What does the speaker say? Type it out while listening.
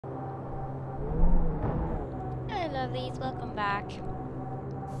lovelies, welcome back.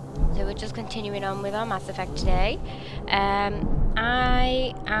 So we're just continuing on with our Mass Effect today.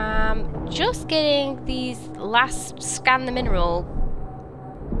 I am just getting these last scan the mineral,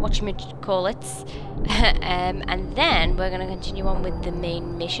 whatchamacallits, and then we're going to continue on with the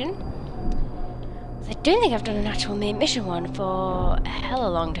main mission. I don't think I've done an actual main mission one for a hell of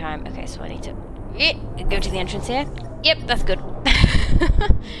a long time. Okay, so I need to go to the entrance here. Yep, that's good.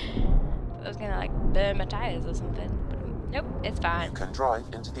 I was gonna like burn my tires or something, but nope, it's fine. You can drive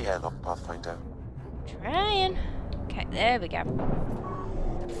into the airlock, Pathfinder. Trying. Okay, there we go.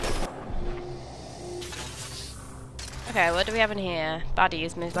 Okay, what do we have in here?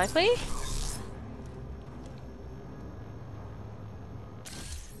 Baddies, most likely.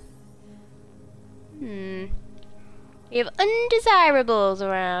 We have undesirables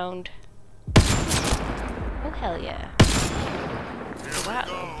around. Oh hell yeah! Wow,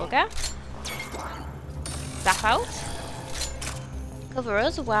 little bugger. Zap out. Cover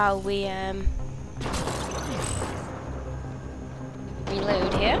us while we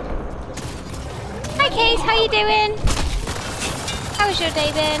reload here. Hi Kate, how you doing? How's your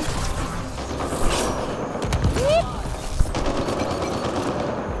day been? Whoop.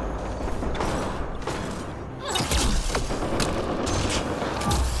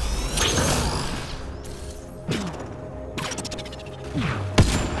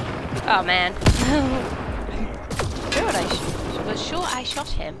 Oh man. Sure I shot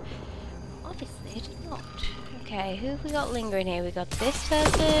him. Obviously I did not. Okay, who have we got lingering here? We got this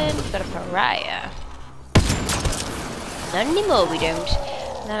person, we've got a pariah. Not anymore we don't.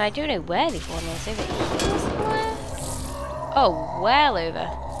 And then I don't know where the one is. Over here somewhere? Oh, well over.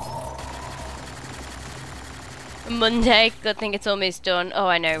 Monday. Good thing it's almost done. Oh,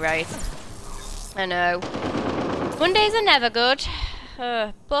 I know, right? I know. Mondays are never good.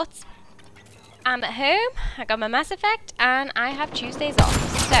 But I'm at home, I got my Mass Effect, and I have Tuesdays off,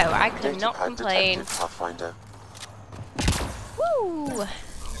 so I could not complain. Pathfinder. Woo!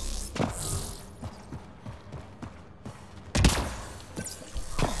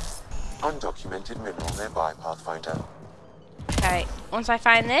 Undocumented mineral nearby, Pathfinder. Okay, once I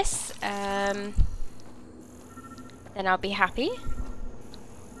find this, then I'll be happy.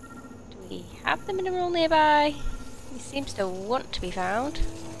 Do we have the mineral nearby? He seems to want to be found.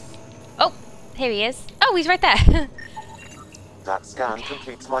 Oh! Here he is. Oh, he's right there. That scan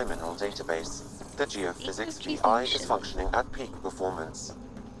completes my mineral database. The geophysics VI is functioning at peak performance.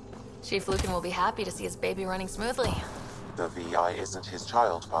 Chief Lucan will be happy to see his baby running smoothly. The VI isn't his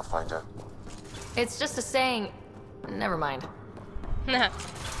child, Pathfinder. It's just a saying. Never mind. Silly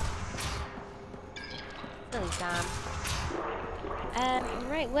Sam.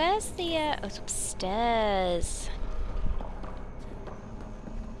 Right, where's the, oh, it's upstairs.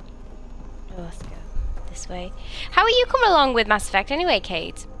 Oh, let's go this way. How are you coming along with Mass Effect anyway,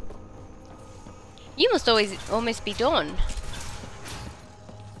 Kate? You must almost be done.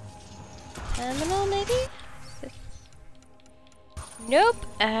 Terminal, maybe? Nope.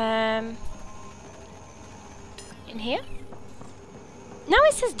 In here? No,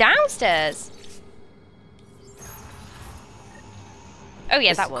 it says downstairs. Oh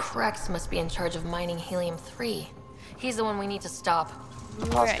yeah, that was. Krex must be in charge of mining helium-3. He's the one we need to stop. The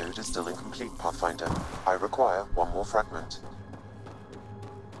passcode is still incomplete, Pathfinder. I require one more fragment.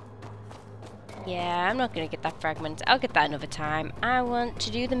 Yeah, I'm not gonna get that fragment. I'll get that another time. I want to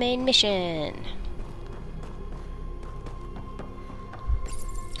do the main mission.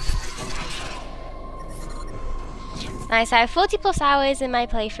 It's nice. I have 40 plus hours in my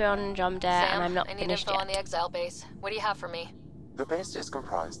playthrough on Andromeda, and I'm not finished yet. I need info on the exile base. What do you have for me? The base is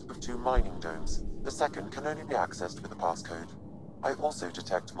comprised of 2 mining domes. The second can only be accessed with a passcode. I also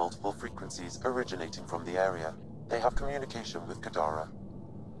detect multiple frequencies originating from the area. They have communication with Kadara.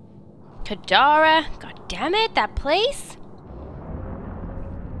 Kadara? God damn it, that place?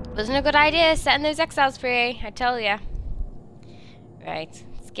 Wasn't a good idea setting those exiles free, I tell ya. Right,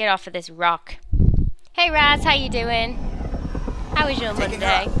 let's get off of this rock. Hey Raz, how you doing? How was your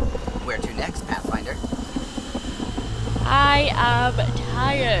Monday? Where to next, Pathfinder? I am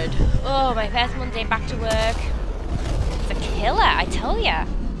tired. Oh, my first Monday back to work. It's a killer, I tell ya.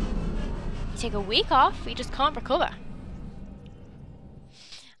 You take a week off, you just can't recover.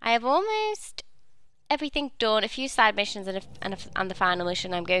 I have almost everything done. A few side missions and the final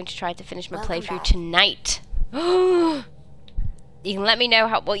mission. I'm going to try to finish my playthrough tonight. You can let me know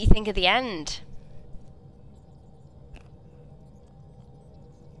what you think of the end.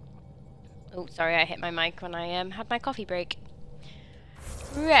 Oh, sorry, I hit my mic when I had my coffee break.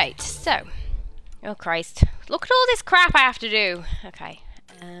 Right, so. Oh, Christ. Look at all this crap I have to do. Okay.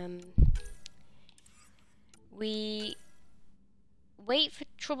 We wait for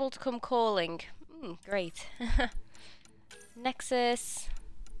trouble to come calling. Great. Nexus.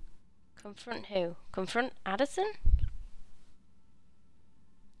 Confront who? Confront Addison?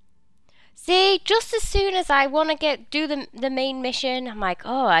 See, just as soon as I want to do the main mission, I'm like,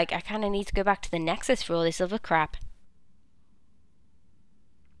 oh, I kind of need to go back to the Nexus for all this other crap.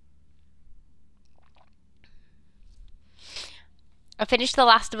 I finished The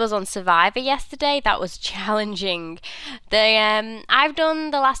Last of Us on Survivor yesterday. That was challenging. I've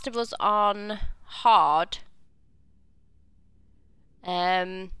done The Last of Us on hard.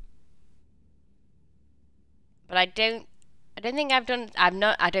 But I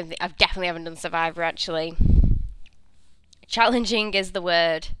definitely haven't done Survivor actually. Challenging is the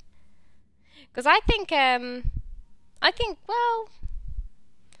word. Because I think, well,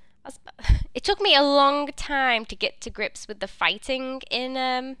 it took me a long time to get to grips with the fighting in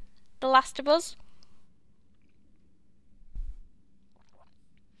The Last of Us.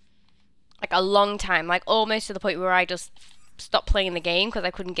 Like a long time, like almost to the point where I just stopped playing the game because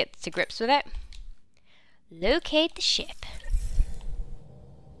I couldn't get to grips with it. Locate the ship.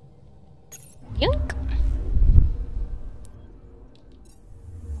 Yoink.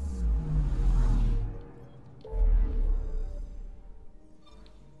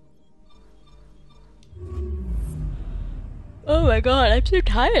 Oh my god, I'm so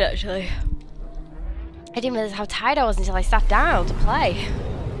tired actually. I didn't realize how tired I was until I sat down to play.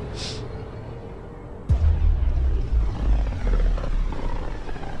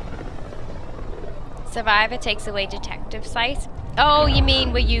 Survivor takes away detective sight. Oh, you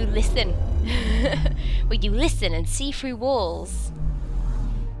mean where you listen? Where you listen and see through walls.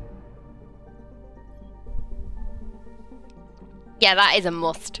 Yeah, that is a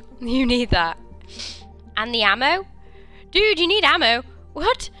must. You need that. And the ammo? Dude, you need ammo.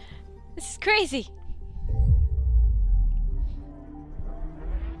 What? This is crazy.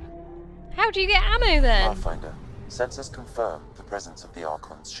 How do you get ammo then? Pathfinder, sensors confirm the presence of the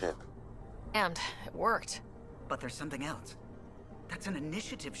Archon's ship. And it worked. But there's something else. That's an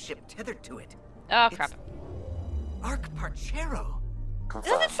initiative ship tethered to it. Oh, crap. Arc Parchero.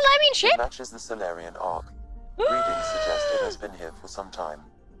 Confirmed. Is that the Solarian ship? It matches the Solarian Arc. Readings suggest it has been here for some time.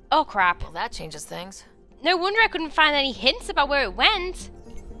 Oh, crap. Well, that changes things. No wonder I couldn't find any hints about where it went.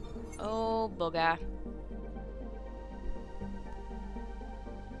 Oh, bugger.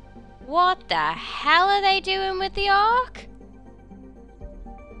 What the hell are they doing with the Ark?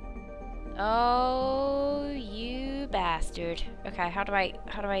 Oh, you bastard. Okay, how do I,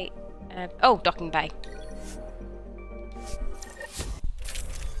 oh, docking bay.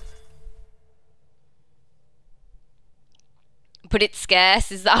 But it's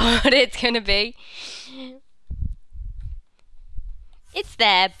scarce, is that what it's gonna be? It's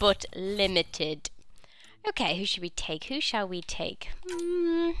there, but limited. Okay, who should we take? Who shall we take?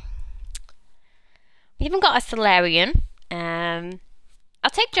 We haven't got a Solarian. I'll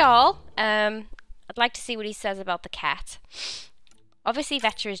take Joel. I'd like to see what he says about the cat. Obviously,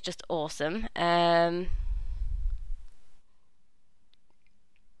 Vetra is just awesome. I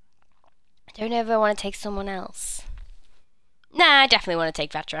don't know if I want to take someone else. Nah, I definitely want to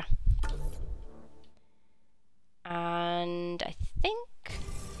take Vetra. And I think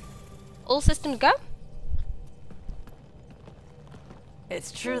all systems go.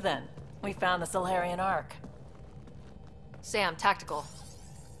 It's true then. We found the Solarian Ark. Sam, tactical.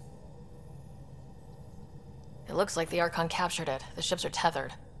 It looks like the Archon captured it. The ships are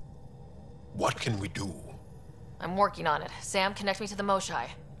tethered. What can we do? I'm working on it. Sam, connect me to the Moshai.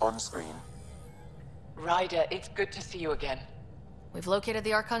 On screen. Ryder, it's good to see you again. We've located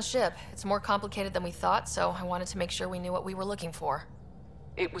the Archon's ship. It's more complicated than we thought, so I wanted to make sure we knew what we were looking for.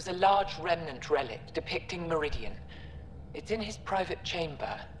 It was a large remnant relic depicting Meridian. It's in his private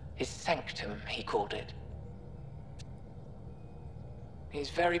chamber. His sanctum, he called it. He's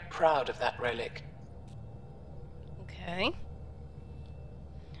very proud of that relic. Okay.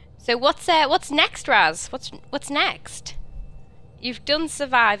 So what's next, Raz? What's next? You've done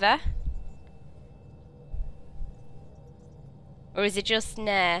Survivor. Or is it just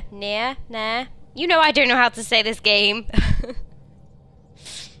nah? You know I don't know how to say this game.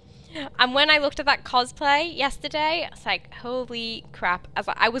 And when I looked at that cosplay yesterday, I was like, holy crap.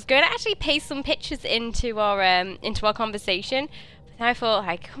 I was going to actually paste some pictures into our conversation. But then I thought,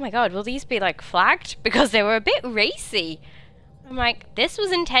 like, oh my god, will these be, like, flagged? Because they were a bit racy. I'm like, this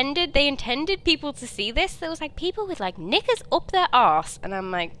was intended. They intended people to see this. There was, like, people with, like, knickers up their arse. And I'm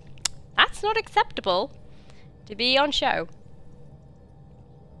like, that's not acceptable to be on show.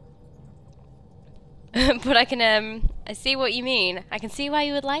 But I can, I see what you mean. I can see why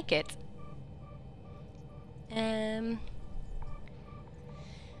you would like it. Let's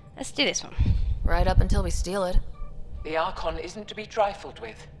do this one. Right up until we steal it. The Archon isn't to be trifled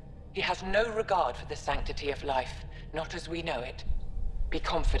with. He has no regard for the sanctity of life, not as we know it. Be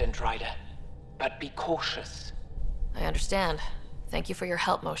confident, Ryder, but be cautious. I understand. Thank you for your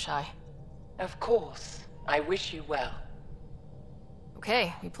help, Moshai. Of course. I wish you well.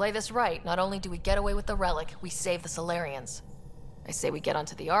 Okay, we play this right. Not only do we get away with the relic, we save the Solarians. I say we get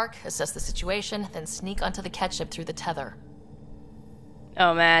onto the Ark, assess the situation, then sneak onto the catship through the tether.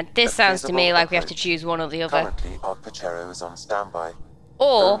 Oh man, this sounds to feasible me like we have to approach. choose one or the other. Currently, Ark Pachero is on standby.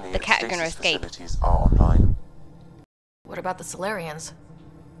 Or Only the its cat are gonna stasis escape. facilities are online. What about the Solarians?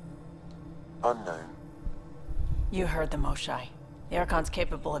 Unknown. You heard the Moshai. The Archon's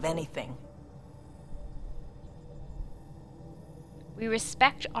capable of anything. We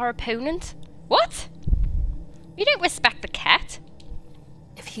respect our opponent? What? We don't respect the cat.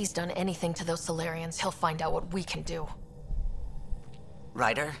 If he's done anything to those Solarians, he'll find out what we can do.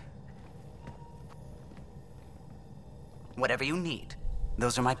 Ryder? Whatever you need.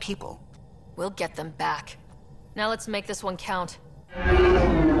 Those are my people. We'll get them back. Now let's make this one count.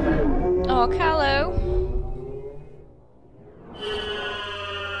 Oh, Callow.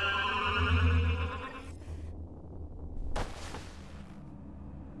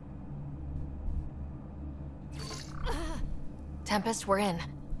 Tempest, we're in.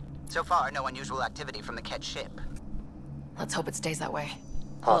 So far, no unusual activity from the Ket ship. Let's hope it stays that way.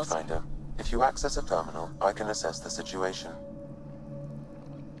 Pathfinder, if you access a terminal, I can assess the situation.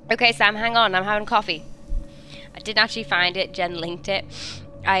 Okay, Sam, hang on. I'm having coffee. I didn't actually find it. Jen linked it.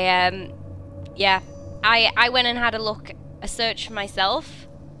 I went and had a search for myself,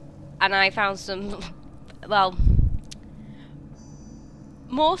 and I found some, well,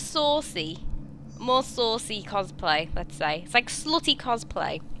 more saucy cosplay, let's say. It's like slutty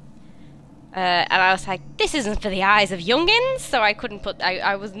cosplay. And I was like, this isn't for the eyes of youngins, so I couldn't put,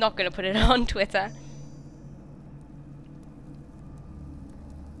 I was not going to put it on Twitter.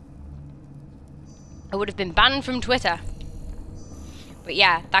 I would have been banned from Twitter. But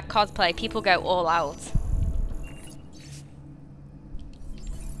yeah, that cosplay, people go all out.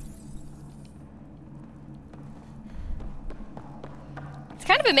 It's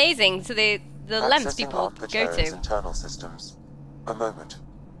kind of amazing to the lengths Accessing people Ark go Pachero's to. internal systems. A moment.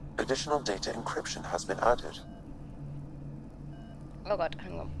 Additional data encryption has been added. Oh god,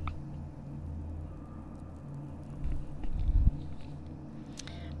 hang on.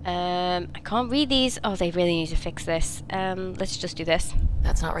 I can't read these. Oh, they really need to fix this. Let's just do this.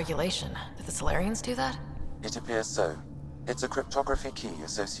 That's not regulation. Did the Solarians do that? It appears so. It's a cryptography key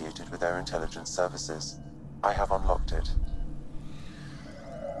associated with their intelligence services. I have unlocked it.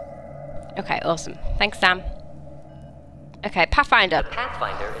 Okay, awesome. Thanks, Sam. Okay, Pathfinder. The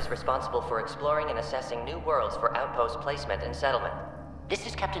Pathfinder is responsible for exploring and assessing new worlds for outpost placement and settlement. This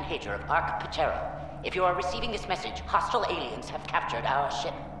is Captain Hager of Ark Pachero. If you are receiving this message, hostile aliens have captured our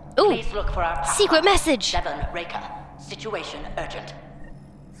ship. Ooh, Please look for our secret message. 7 Reka. Situation urgent.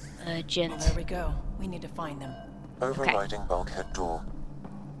 Urgent. There we go. We need to find them. Overriding bulkhead door.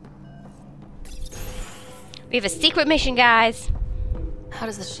 We have a secret mission, guys. How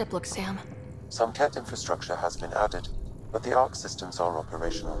does the ship look, Sam? Some Ket infrastructure has been added, but the Ark systems are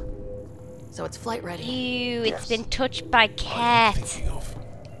operational. So it's flight ready. Ew, Yes. it's been touched by What are you cat. thinking of?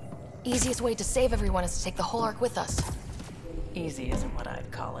 Easiest way to save everyone is to take the whole Ark with us. Easy isn't what I'd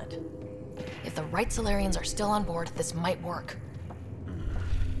call it. If the right Solarians are still on board, this might work.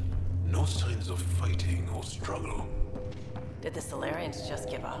 No signs of fighting or struggle. Did the Solarians just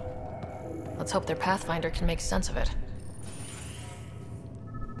give up? Let's hope their Pathfinder can make sense of it.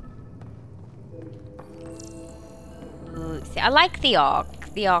 Ooh, see, I like the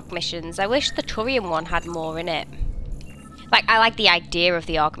Ark missions. I wish the Turian one had more in it. Like, I like the idea of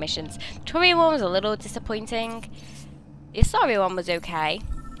the Ark missions. The Turian one was a little disappointing. The Asari one was okay.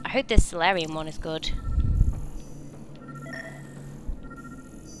 I hope this Solarian one is good.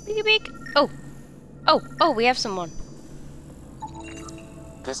 Beep, beep. Oh, we have someone.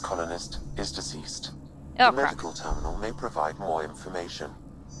 This colonist is deceased. Oh, the crap. medical terminal may provide more information.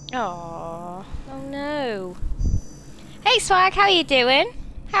 Oh no. Hey Swag, how are you doing?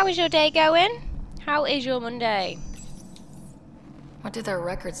 How is your day going? How is your Monday? What do their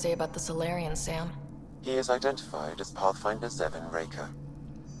records say about the Solarians, Sam? He is identified as Pathfinder 7 Raker.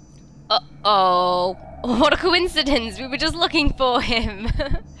 Uh-oh. What a coincidence. We were just looking for him.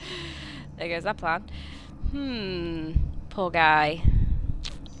 There goes that plan. Poor guy.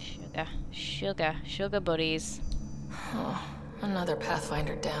 Sugar buddies. Oh, another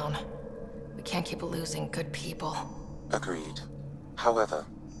Pathfinder down. We can't keep losing good people. Agreed. However,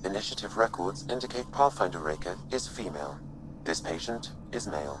 Initiative records indicate Pathfinder Raker is female. This patient is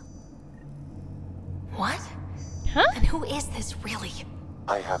male. What? Huh? And who is this really?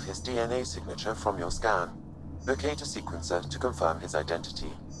 I have his DNA signature from your scan. Locate a sequencer to confirm his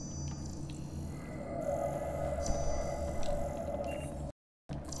identity.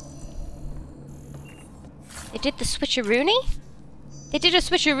 They did the switcheroony? They did a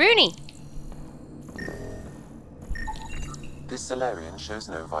switcheroony! This Solarian shows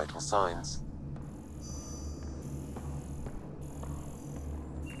no vital signs.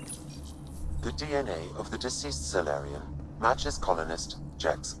 The DNA of the deceased Solarian matches colonist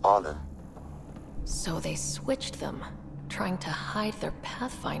Jex Arlen. So they switched them, trying to hide their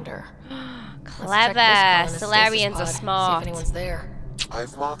Pathfinder. Clever! Solarians are smart. See if anyone's there.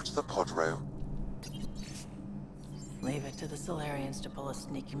 I've marked the pod row. Leave it to the Solarians to pull a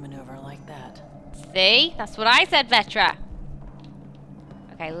sneaky maneuver like that. See? That's what I said, Vetra.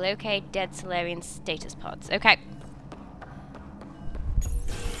 Okay, locate dead Solarian status pods. Okay.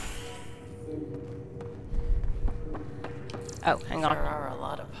 Oh, hang on. There are a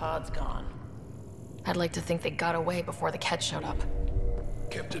lot of pods gone. I'd like to think they got away before the Ket showed up.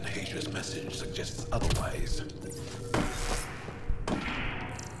 Captain Hager's message suggests otherwise.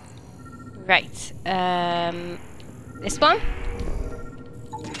 Right. This one?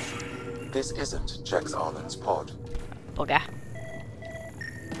 This isn't Jex Arlen's pod. Bugger.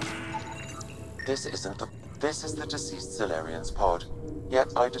 This is the deceased Solarian's pod.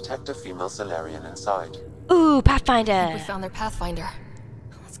 Yet I detect a female Solarian inside. Ooh, Pathfinder! We found their Pathfinder.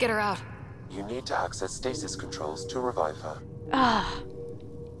 Let's get her out. You need to access stasis controls to revive her. Ah.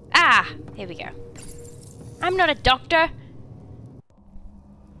 Ah! Here we go. I'm not a doctor.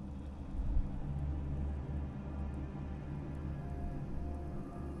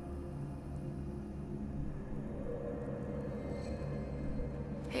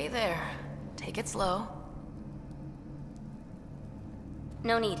 Hey there. Take it slow.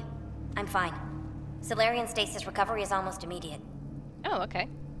 No need. I'm fine. Solarian stasis recovery is almost immediate. Oh, okay.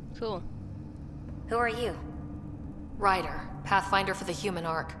 Cool. Who are you? Ryder, Pathfinder for the human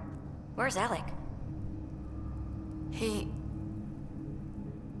arc. Where's Alec? He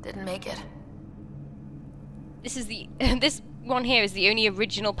didn't make it. This is the this one here is the only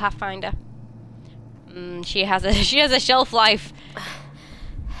original Pathfinder. She has a shelf life.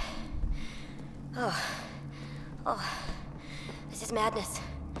 Oh, this is madness.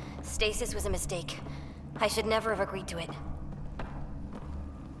 Stasis was a mistake. I should never have agreed to it.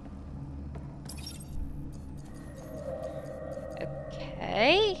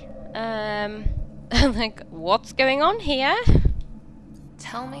 Okay. Like, what's going on here?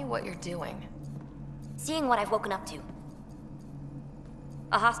 Tell me what you're doing. Seeing what I've woken up to.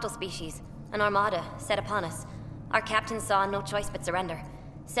 A hostile species, an armada, set upon us. Our captain saw no choice but surrender.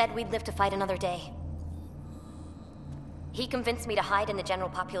 Said we'd live to fight another day. He convinced me to hide in the general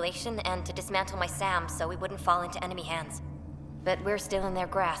population and to dismantle my SAM so we wouldn't fall into enemy hands. But we're still in their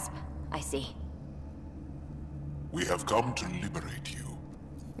grasp, I see. We have come to liberate you.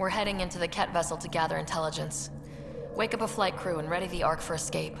 We're heading into the Ket vessel to gather intelligence. Wake up a flight crew and ready the Ark for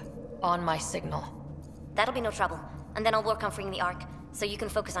escape. On my signal. That'll be no trouble. And then I'll work on freeing the Ark, so you can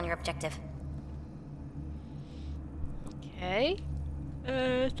focus on your objective. Okay.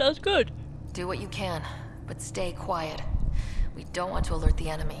 Sounds good. Do what you can, but stay quiet. We don't want to alert the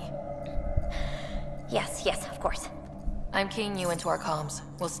enemy. Yes, of course. I'm keying you into our comms.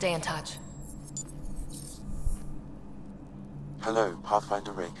 We'll stay in touch. Hello,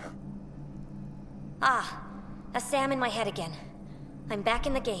 Pathfinder Raker. Ah, a SAM in my head again. I'm back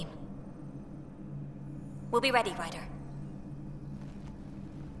in the game. We'll be ready, Ryder.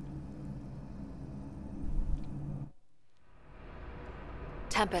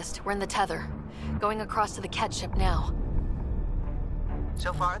 Tempest, we're in the tether. Going across to the Ket ship now.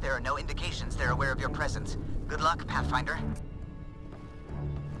 So far, there are no indications they're aware of your presence. Good luck, Pathfinder.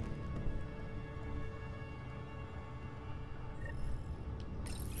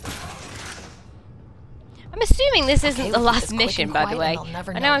 I'm assuming this isn't Okay, the we'll keep last this quick mission, and by the quiet way. and they'll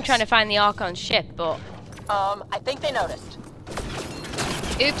never I know I'm notice. trying to find the Archon's ship, but... I think they noticed.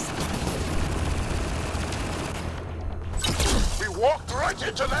 Oops. We walked right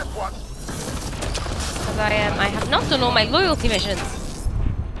into that one. Because I have not done all my loyalty missions.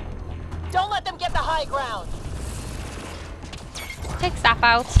 Don't let them get the high ground. Take staff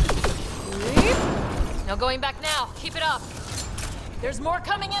out. No going back now. Keep it up. There's more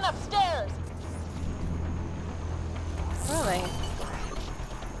coming in upstairs. Where are they?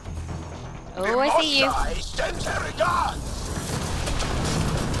 Oh, I see you.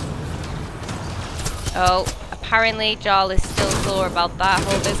 Oh, apparently Jarl is still sore about that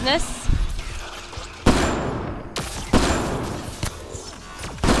whole business.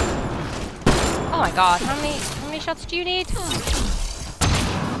 Oh my god, how many shots do you need?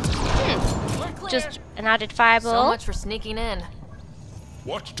 Just an added fireball. So much for sneaking in.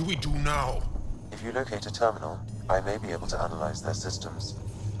 What do we do now? If you locate a terminal, I may be able to analyze their systems.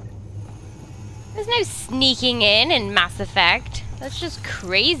 There's no sneaking in Mass Effect. That's just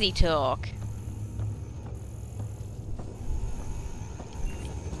crazy talk.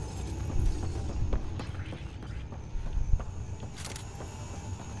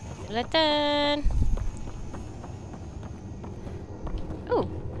 Done. Ooh,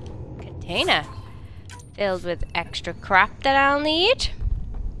 container filled with extra crap that I'll need.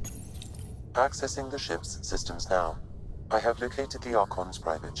 Accessing the ship's systems now. I have located the Archon's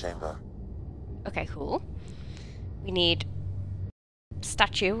private chamber. Okay, cool. We need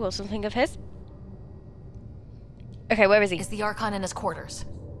statue or something of his. Okay, where is he? Is the Archon in his quarters?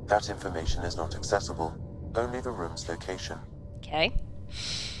 That information is not accessible. Only the room's location. Okay.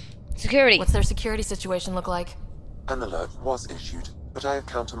 Security. What's their security situation look like? An alert was issued, but I have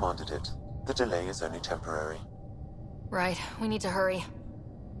countermanded it. The delay is only temporary. Right, we need to hurry.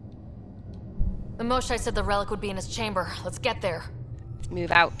 The Moshai said the relic would be in his chamber. Let's get there. Let's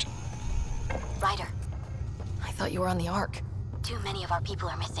move out. Ryder, I thought you were on the Ark. too many of our people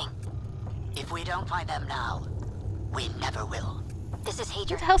are missing. If we don't find them now, we never will. This is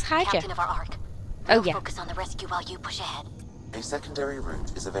Hager, Who the hell's Hager? captain of our Ark. Oh, We'll yeah. focus on the rescue while you push ahead. A secondary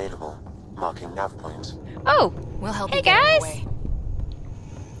route is available, marking nav point. Oh, We'll help hey you get on your guys. way.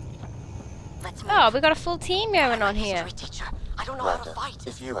 Let's move. Oh, we got a full team going on here. History teacher. I don't know how to Rather, fight.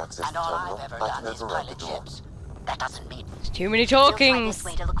 if you access And the all terminal, I've ever I done can is override the pilot door. ships. That doesn't mean There's too many We'll try talkings. this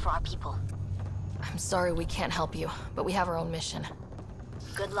way to look for our people. I'm sorry we can't help you, but we have our own mission.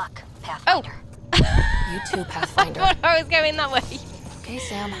 Good luck, Pathfinder. You too, Pathfinder. I thought I was going that way. Okay,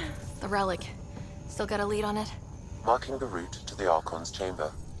 Sam. The relic. Still got a lead on it? Marking the route to the Archon's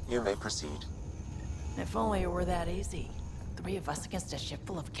chamber. You may proceed. If only it were that easy. 3 of us against a ship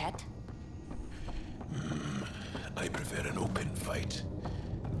full of Ket? I prefer an open fight.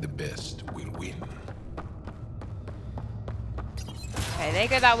 The best will win. Okay, they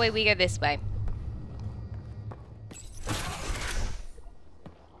go that way, we go this way.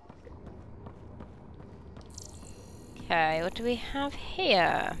 Okay, what do we have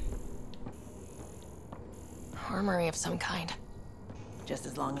here? Armory of some kind. Just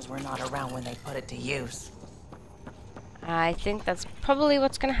as long as we're not around when they put it to use. I think that's probably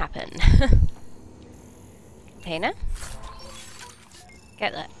what's gonna happen. Container.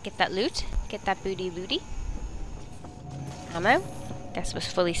 Get that loot. Get that booty looty. Ammo. Guess was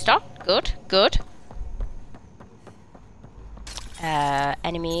fully stocked. Good, good.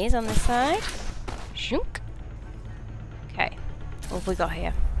 Enemies on this side. Shunk. Okay. What have we got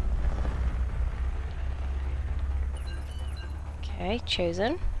here? Okay,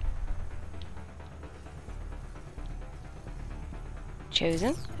 chosen.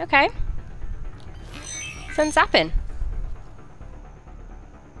 Chosen. Okay. Send Zap in.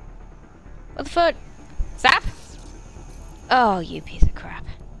 What the fuck? Zap? Oh, you piece of crap.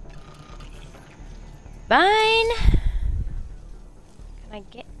 Mine. Can I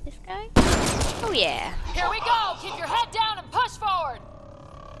get this guy? Oh yeah. Here we go! Keep your head down and push forward!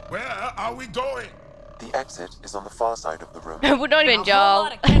 Where are we going? The exit is on the far side of the room. We're not even A whole Jarl.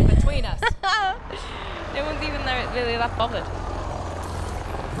 lot of kin between us. No one's even there, really that bothered.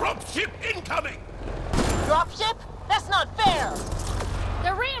 Dropship incoming! Dropship? That's not fair!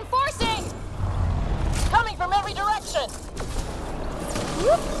 They're reinforcing! Coming from every direction!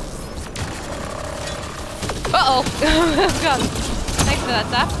 Uh-oh. Oh, God. Thanks for that,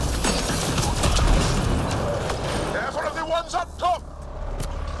 Zap. Careful of the ones up top!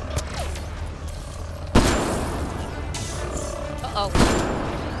 Uh-oh.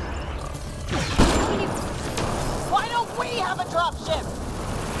 Why don't we have a dropship?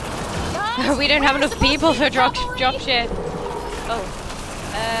 We don't have enough people for drop shit. Oh.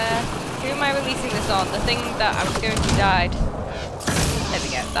 Who am I releasing this on? The thing that I was going to died. There we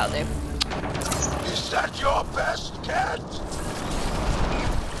go, that'll do. Is that your best, cat?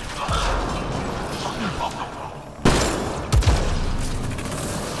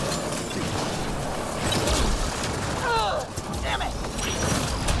 Damn it!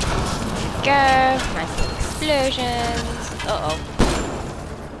 Go. Nice little explosions. Uh-oh.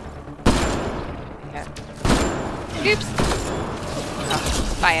 Okay. Oops. Oh,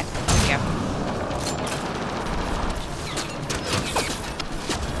 fire. There we go.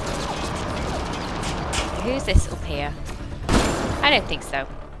 Who's this up here? I don't think so.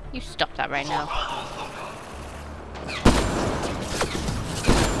 You stop that right now.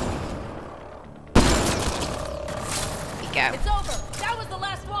 go. It's over. That was the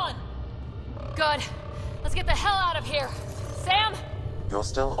last one. Good. Let's get the hell out of here. Sam? You're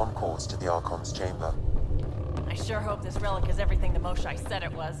still on course to the Archon's chamber. I sure hope this relic is everything the Moshai said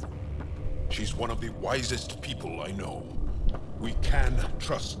it was. She's one of the wisest people I know. We can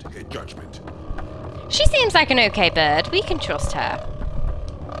trust her judgment. She seems like an okay bird. We can trust her.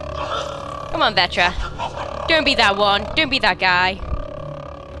 Come on, Vetra. Don't be that one. Don't be that guy.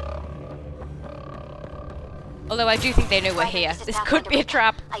 Although I do think they know we're here. This could be a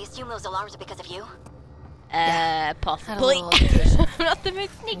trap. I assume those alarms are because of you? Possibly. I'm not the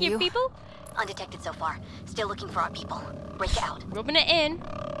most sneaky of people. Undetected so far. Still looking for our people. Break it out. Rubbing it in.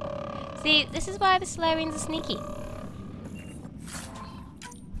 See, this is why the Solarians are sneaky.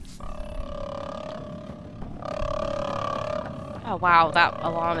 Oh wow, that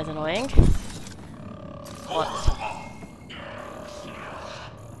alarm is annoying. What?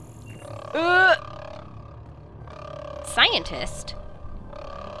 Scientist?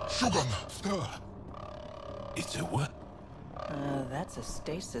 It's a what? That's a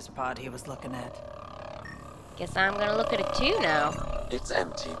stasis pod he was looking at. Guess I'm gonna look at it too now. It's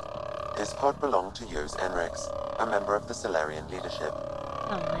empty. This pod belonged to Yos Enrix, a member of the Solarian leadership.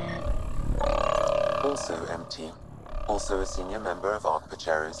 Oh man. Also empty. Also a senior member of Ark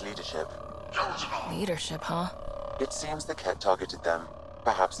Pachero's leadership. Leadership, huh? It seems the Ket targeted them,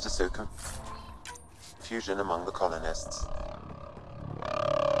 perhaps to sow confusion among the colonists.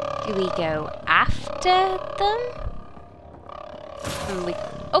 Do we go after them?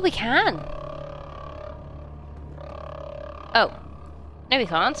 We can. Oh. No, we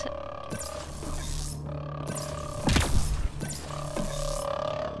can't.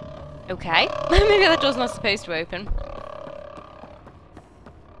 Okay. Maybe that door's not supposed to open.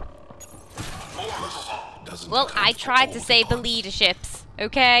 Well, I tried to save the leaderships,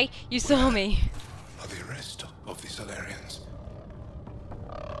 okay? You saw me. Are the rest of the Solarians?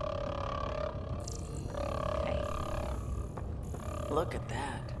 Look at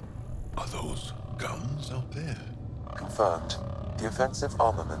that. Are those guns out there? Confirmed. The offensive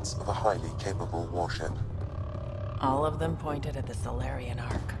armaments of a highly capable warship. All of them pointed at the Solarian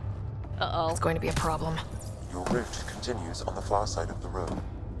Ark. Uh-oh. It's going to be a problem. Your route continues on the far side of the room.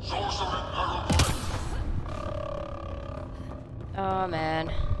 Oh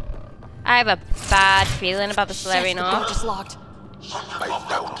man. I have a bad feeling about the Solarian The door Ark. just locked. I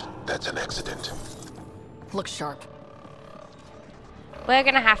doubt that's an accident. Look sharp. We're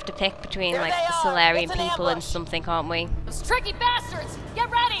gonna have to pick between There like they the are. Solarian It's an people and ambush. something, can't we? Those tricky bastards! Get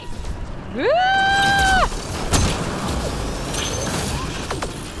ready! Ah!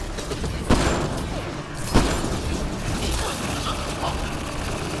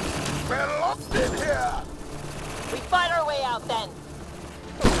 We're locked in here! We fight our way out then.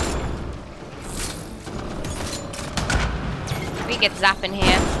 We get zapping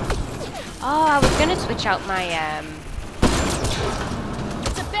here. Oh, I was gonna switch out my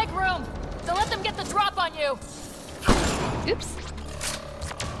It's a big room! So let them get the drop on you! oops.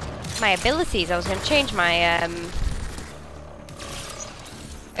 My abilities. I was gonna change my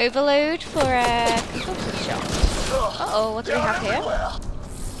overload for consumption shot. Uh-oh, what do we have here?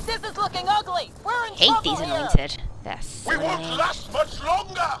 This is looking ugly. We're in Hate trouble these here. anointed. They're We won't silly. last much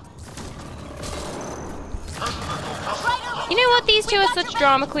longer! Ryder, You know what? These two we are got such your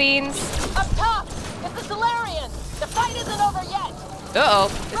drama queens. Up top, it's the Solarians. The fight isn't over yet. Uh-oh,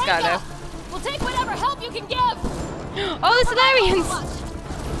 this Break guy up. though. We'll take whatever help you can give! Oh, the Solarians!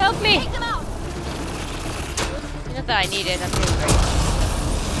 Help me! Take them out. Not that I need it, I'm doing great.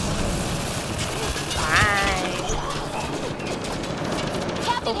 Fine.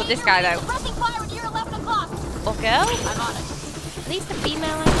 Oh, but this guy though. Pressing fire at your 11 o'clock. Or girl? I'm on it. At least the female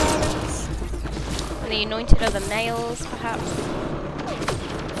Andromedans. And the anointed are the males, perhaps.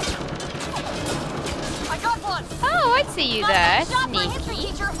 I got one. Oh, I see you there. Shot my history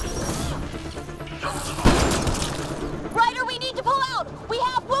Sneaky. teacher. Ryder, we need to pull out. We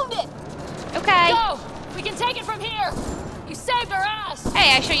have wounded. Okay. Go! We can take it from here! You saved our ass!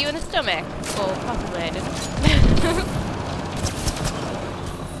 Hey, I shot you in the stomach. Or possibly I didn't.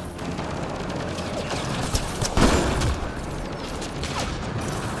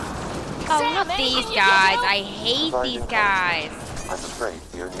 Oh, Sam, not anything these you can guys. do? I hate Providing these guys. I'm afraid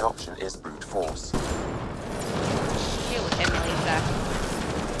the only option is brute force. Deal with him, Lisa.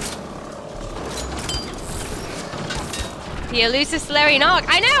 The elusive Solarian Ark.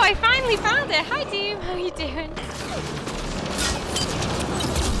 I know, I finally found it. Hi, team. How you doing?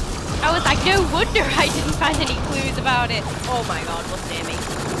 I was like, no wonder I didn't find any clues about it. Oh my god, what's near me?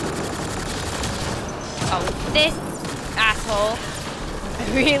 Oh, this asshole. I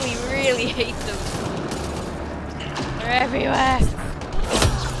really, really hate them. They're everywhere.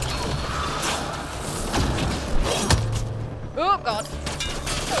 Oh god.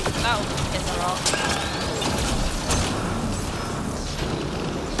 Oh, it's a rock.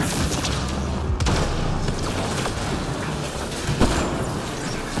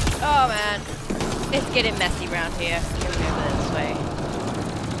 Oh man. It's getting messy around here. Let me over this way.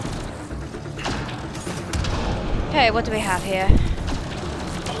 Okay, what do we have here?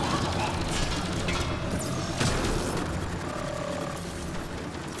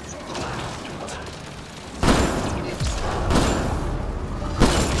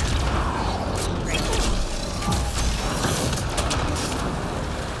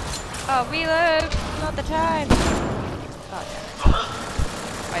 Oh, reload! Not the time! Oh, damn it.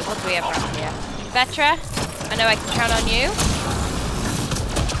 Right, what do we have around here? Vetra, I know I can count on you.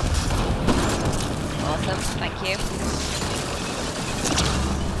 Awesome, thank you.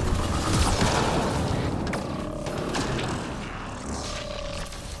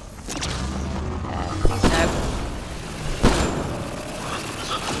 Please no.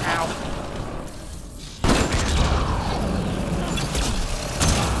 Ow.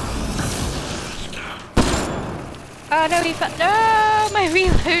 Oh no, he fell. No, my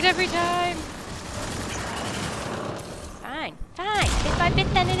reload every time. Fine, fine. Bit by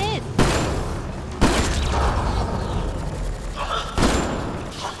bit, then it is.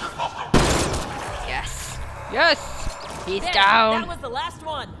 Yes, yes. He's down. That was the last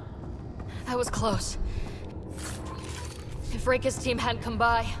one. That was close. If Reika's team hadn't come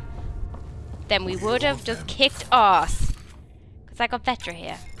by, Then we would have just kicked ass. Because I got Vetra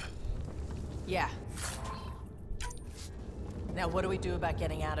here. Yeah. Now what do we do about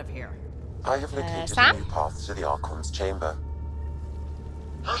getting out of here? I have located a Sam? new path to the Archon's chamber.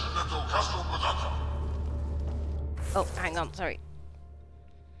 Oh, hang on, sorry.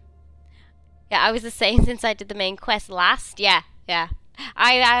 Yeah, I was the same since I did the main quest last. Yeah.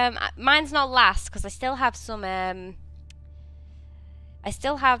 Mine's not last because I still have some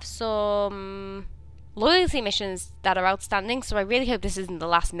loyalty missions that are outstanding, so I really hope this isn't the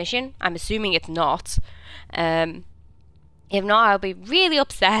last mission. I'm assuming it's not. If not, I'll be really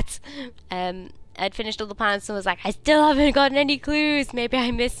upset. I'd finished all the plans and was like, I still haven't gotten any clues. Maybe I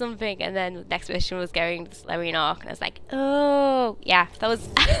missed something. And then the next mission was going to the Solarian Arc, and I was like, oh, yeah, that was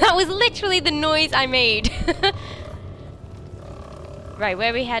that was literally the noise I made. Right,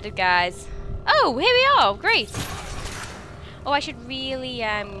 where are we headed, guys? Oh, here we are. Great. Oh, I should really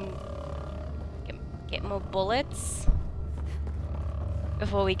get more bullets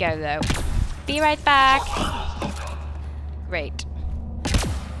before we go, though. Be right back. Great.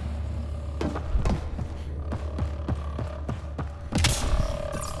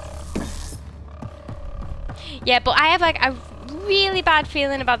 Yeah, but I have like a really bad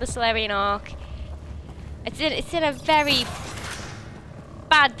feeling about the Solarian Arc. It's in a very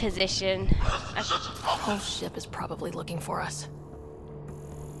bad position. the whole ship is probably looking for us.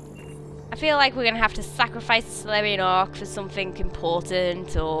 I feel like we're gonna have to sacrifice the Solarian Arc for something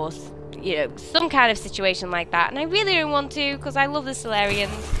important, or you know, some kind of situation like that. And I really don't want to, because I love the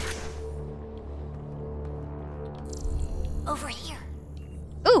Solarians. Over here.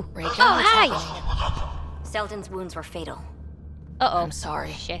 Ooh! Reika, Oh, what's hi! happening? Selden's wounds were fatal. Uh-oh. I'm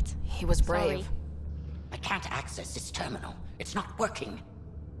sorry. Shit. He was brave. Sorry. I can't access this terminal. It's not working.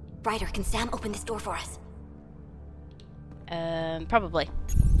 Ryder, can Sam open this door for us? Probably.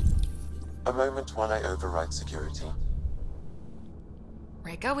 A moment when I override security.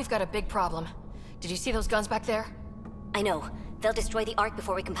 Reika, we've got a big problem. Did you see those guns back there? I know. They'll destroy the Ark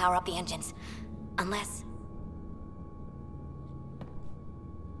before we can power up the engines. Unless...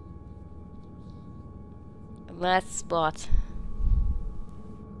 Let's what?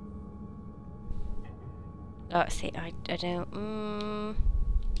 Oh, see, I don't...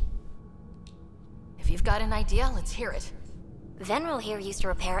 If you've got an idea, let's hear it. Venril here used to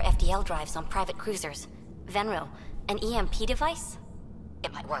repair FDL drives on private cruisers. Venril, an EMP device?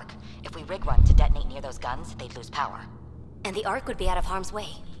 It might work. If we rig one to detonate near those guns, they'd lose power. And the Ark would be out of harm's way.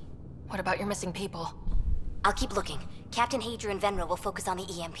 What about your missing people? I'll keep looking. Captain Hadrian and Venril will focus on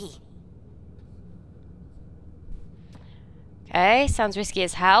the EMP. Okay, sounds risky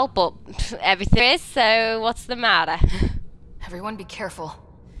as hell, but everything is, so what's the matter? Everyone be careful.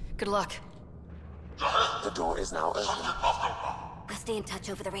 Good luck. The door is now open. We'll stay in touch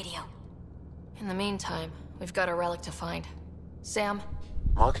over the radio. In the meantime, we've got a relic to find. Sam?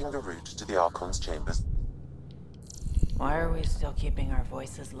 Marking the route to the Archon's chambers. Why are we still keeping our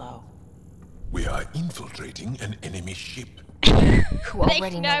voices low? We are infiltrating an enemy ship. Who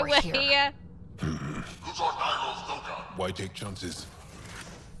already know we're here. Why take chances?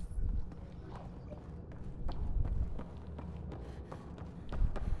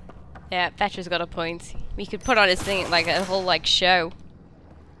 Yeah, Vetra's got a point. We could put on his thing like a whole like show.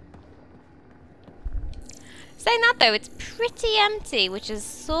 Saying that though, it's pretty empty, which is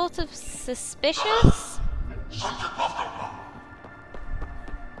sort of suspicious.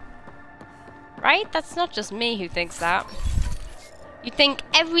 Right? That's not just me who thinks that. You'd think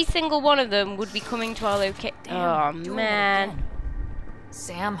every single one of them would be coming to our location. Oh man.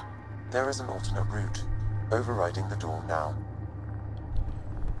 Sam? There is an alternate route. Overriding the door now.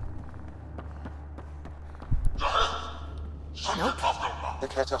 Nope. The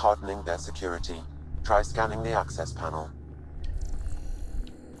Ket are hardening their security. Try scanning the access panel.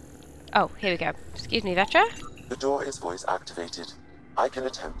 Oh, here we go. Excuse me, Vetra? The door is voice activated. I can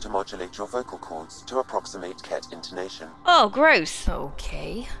attempt to modulate your vocal cords to approximate Ket intonation. Oh, gross.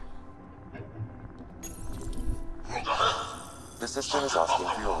 Okay. The system is asking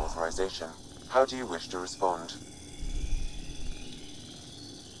for your authorization. How do you wish to respond?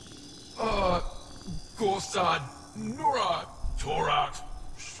 Gorsad, Nura, Torat,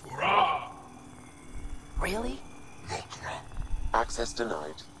 Shura. Really? Access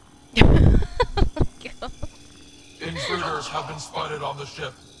denied. God. Intruders have been spotted on the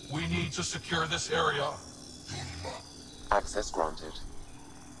ship. We need to secure this area. Access granted.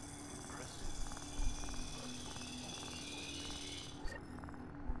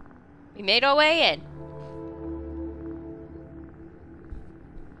 We made our way in.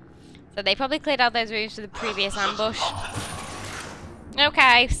 So they probably cleared out those rooms for the previous ambush.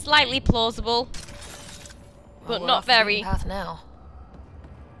 Okay, slightly plausible. But We're not off the very. beaten path now.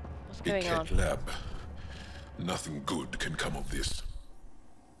 What's going on? Ket lab. Nothing good can come of this.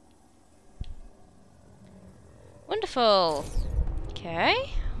 Wonderful.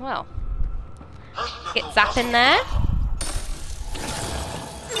 Okay, well. Let's get zapping there.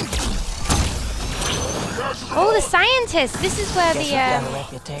 Oh, the scientists! This is where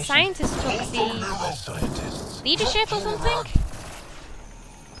the scientists took the leadership or something?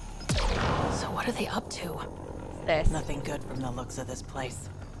 So what are they up to? This. Nothing good from the looks of this place.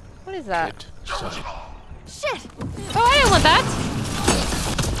 What is that? Side. Shit! Oh, I don't want that!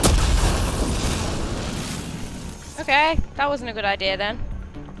 Okay, that wasn't a good idea then.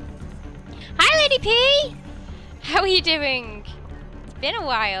 Hi, Lady P! How are you doing? It's been a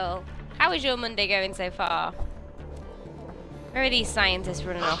while. How is your Monday going so far? Where are these scientists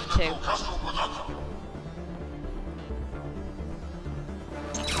running off to?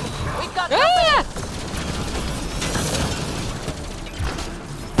 We've got Ah!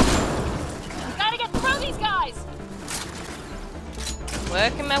 Gotta get through these guys!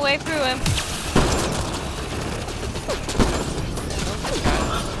 Working my way through them.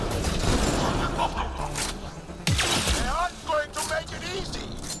 They aren't going to make it easy,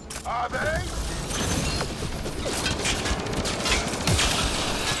 are they?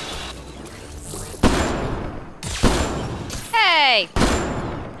 Hey!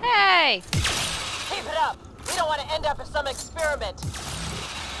 Hey! Keep it up! We don't want to end up in some experiment!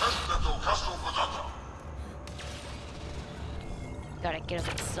 Gotta get up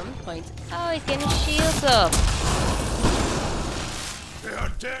at some point. Oh, he's getting his shields up. They are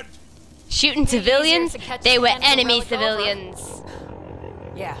dead. Shooting civilians? to catch They the were hand of enemy relic civilians.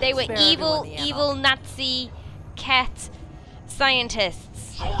 Yeah. They were spare evil, everyone the ammo. evil Nazi cat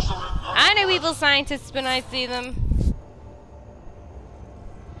scientists. I know evil scientists when I see them.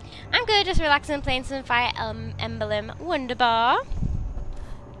 I'm good, just relaxing and playing some Fire Emblem Wonderbar.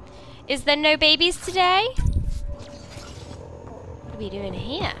 Is there no babies today? What are we doing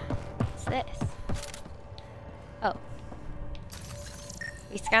here? What's this? Oh.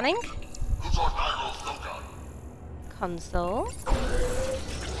 We scanning? Console.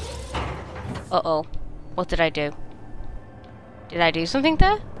 Uh-oh. What did I do? Did I do something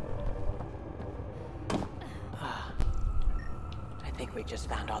there? I think we just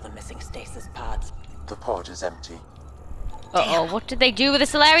found all the missing stasis pods. The pod is empty. Uh-oh, what did they do with the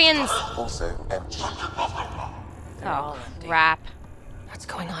Solarians? Also empty. Oh, crap. What's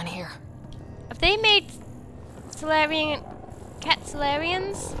going on here? Have they made Solarian... cat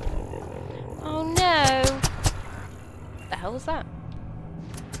Solarians? Oh no. What the hell was that?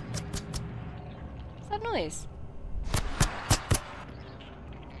 What's that noise?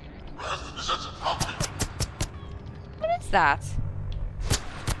 What is that?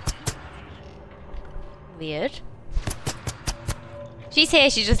 Weird. She's here,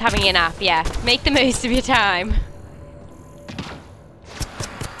 she's just having a nap, yeah. Make the most of your time.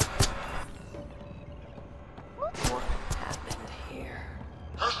 What happened here?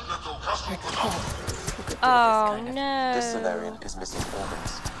 Oh no. This Solarian is missing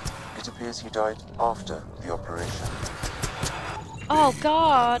organs. It appears he died after the operation. Oh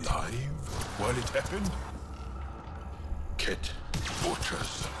God. Alive while it happened? Ket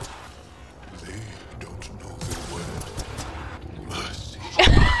butchers. They don't know the word mercy.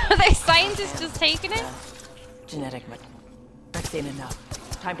 Are they scientists just taking it? Genetic, but I've seen enough.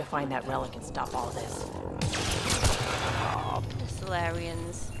 Time to find that relic and stop all this. Oh, the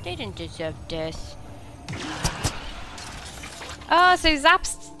Solarians. They didn't deserve this. Oh, so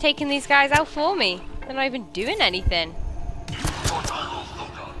Zap's taking these guys out for me. They're not even doing anything.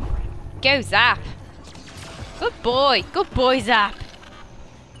 Go, Zap. Good boy. Good boy, Zap.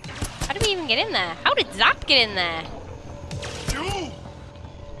 How did we even get in there? How did Zap get in there? You!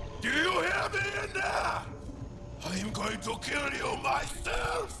 Do you hear me in there? I am going to kill you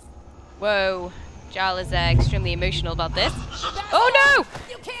myself! Whoa. Jarl is extremely emotional about this. Oh no!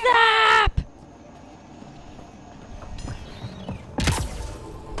 Zap!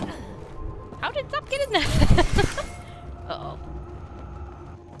 How did Zap get in there? Uh-oh.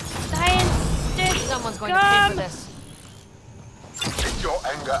 Science! Someone's going to pay for this. Take your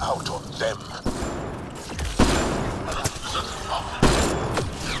anger out on them.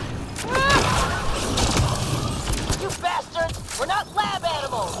 You bastards! We're not lab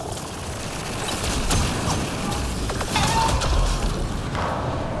animals!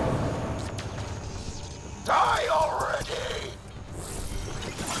 Die already!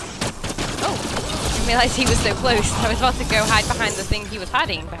 Oh, I didn't realize he was so close. I was about to go hide behind the thing he was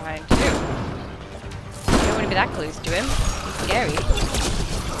hiding behind, too. You don't want to be that close to him. He's scary.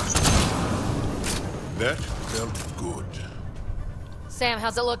 That felt good. Sam,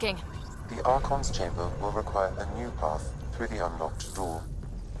 how's it looking? The Archon's chamber will require a new path through the unlocked door.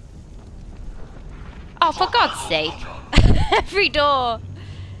 Oh, for God's sake. Every door.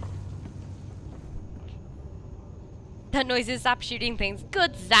 That noise is Zap shooting things.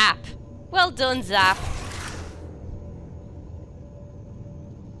 Good Zap. Well done, Zap.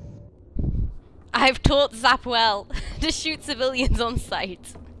 I've taught Zap well to shoot civilians on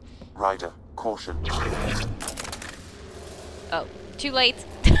sight. Ryder, caution. Oh, too late.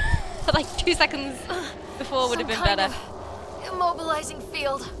 Like 2 seconds before would have been better. Immobilizing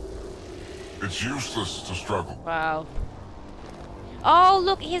field. It's useless to struggle. Wow. Oh,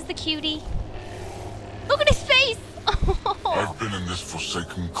 look, here's the cutie. Look at his face! I've been in this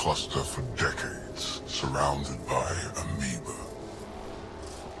forsaken cluster for decades, surrounded by amoeba.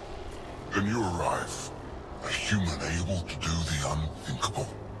 Then you arrive, a human able to do the unthinkable.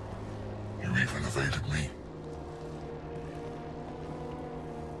 You even evaded me.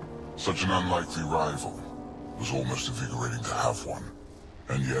 Such an unlikely rival. It was almost invigorating to have one,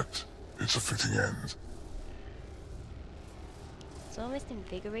 and yet it's a fitting end. It's almost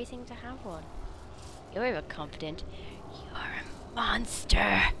invigorating to have one. You're overconfident. You're a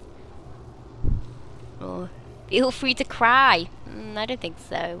monster. Oh, feel free to cry. I don't think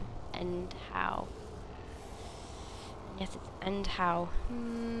so. And how? Yes, it's and how.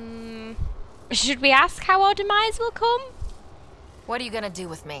 Should we ask how our demise will come? What are you gonna do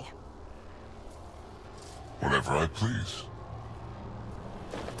with me? Whatever I please.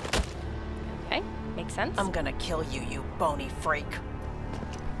 Okay, makes sense. I'm gonna kill you, you bony freak.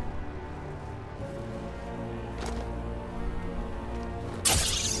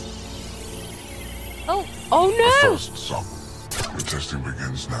 Oh no! First, son. The testing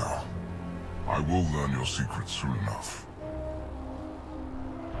begins now. I will learn your secrets soon enough.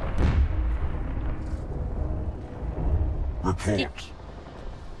 Report.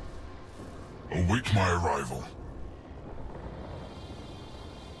 Await my arrival.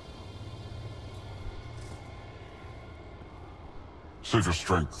 Save your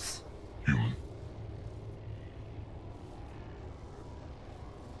strength, human.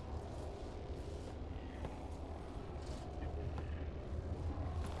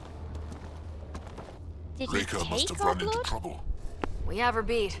 Did he Raker must have take our run into blood? trouble. We have her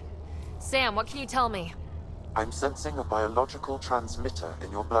beat. Sam, what can you tell me? I'm sensing a biological transmitter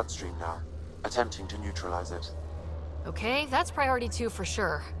in your bloodstream now, attempting to neutralize it. Okay, that's priority 2 for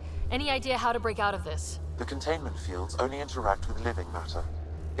sure. Any idea how to break out of this? The containment fields only interact with living matter.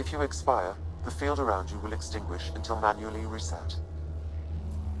 If you expire, the field around you will extinguish until manually reset.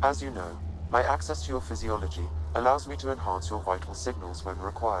 As you know, my access to your physiology allows me to enhance your vital signals when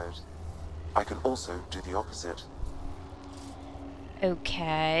required. I can also do the opposite.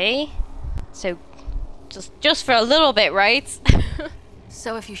 Okay. So, just for a little bit, right?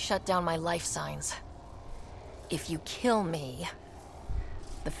 So if you shut down my life signs, if you kill me,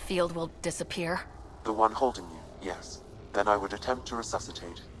 the field will disappear? The one holding you, yes. Then I would attempt to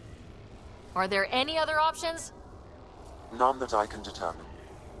resuscitate. Are there any other options? None that I can determine.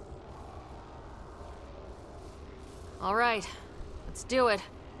 All right. Let's do it.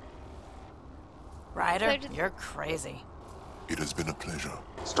 Ryder, you're crazy. It has been a pleasure.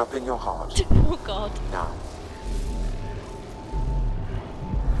 Stopping your heart. Oh god. Now.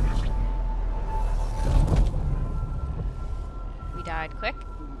 We died quick.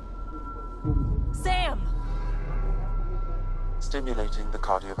 Sam! Stimulating the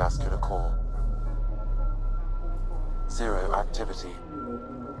cardiovascular core. 0 activity.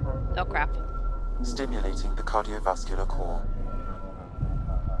 Oh crap. Stimulating the cardiovascular core.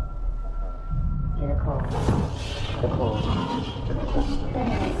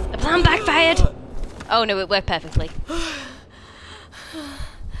 The plan backfired! Oh no, it worked perfectly.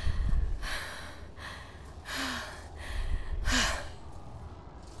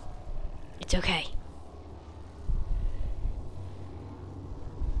 It's okay.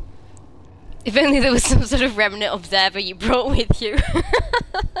 If only there was some sort of remnant observer you brought with you.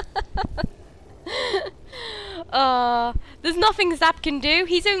 There's nothing Zap can do.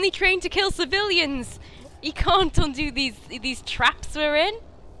 He's only trained to kill civilians. He can't undo these traps we're in.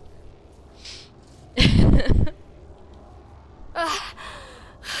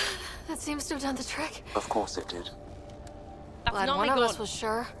 That seems to have done the trick. Of course it did. That's Glad not one my of gun. us was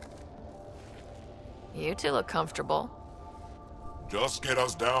sure. You two look comfortable. Just get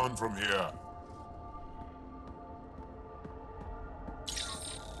us down from here.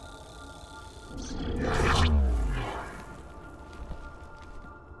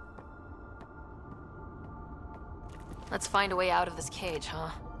 Let's find a way out of this cage, huh?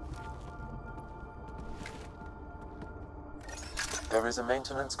 There is a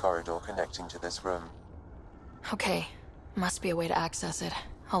maintenance corridor connecting to this room. Okay. Must be a way to access it.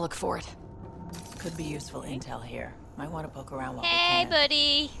 I'll look for it. Could be useful intel here. Might want to poke around while Hey, we can.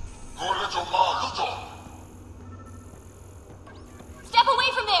 buddy. Step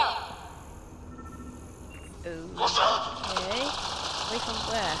away from there! Okay. Away from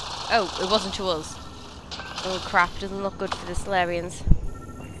where? Oh, it wasn't to us. Oh crap, doesn't look good for the Solarians.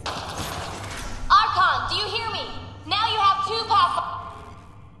 Archon, do you hear me? Now you have 2 paths.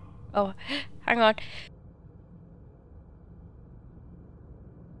 Oh, hang on.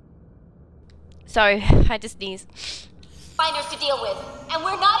 Sorry, I just sneezed. Finders to deal with, and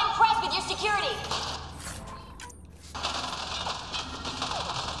we're not impressed with your security.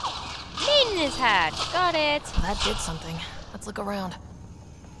 Maintenance hat, got it. That did something. Let's look around.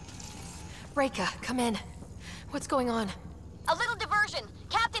 Reika, come in. What's going on? A little diversion.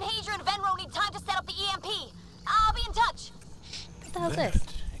 Captain Hager and Venro need time to set up the EMP. I'll be in touch. What the hell's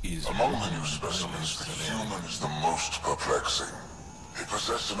this? Among the new specimens, the human is the most perplexing. They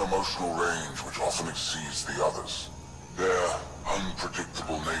possess an emotional range which often exceeds the others. Their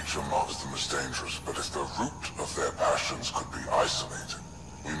unpredictable nature marks them as dangerous, but if the root of their passions could be isolated,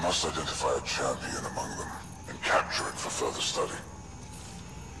 we must identify a champion among them and capture it for further study.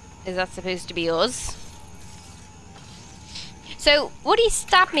 Is that supposed to be us? So, what he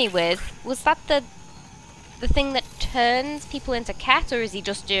stabbed me with, was that the thing that turns people into cat, or is he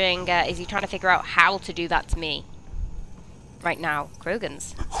just doing, is he trying to figure out how to do that to me? Right now,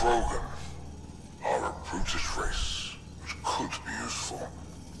 Krogans. The Krogan are a brutish race, which could be useful.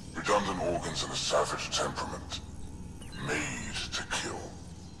 Redundant organs and a savage temperament. Made to kill.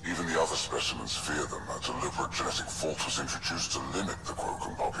 Even the other specimens fear them. A deliberate genetic fault was introduced to limit the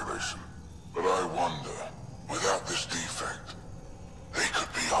Krogan population. But I wonder, without this defect, they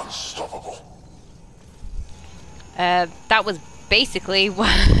could be unstoppable. That was basically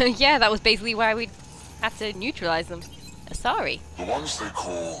why, yeah, that was basically why we had to neutralize them. Asari. The ones they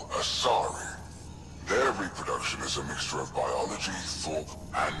call Asari, their reproduction is a mixture of biology, thought,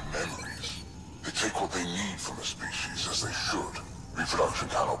 and memories. They take what they need from a species, as they should. Reproduction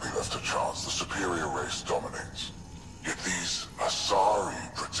cannot be left to chance. The superior race dominates. Yet these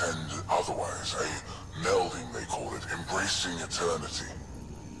Asari pretend otherwise. A melding, they call it, embracing eternity.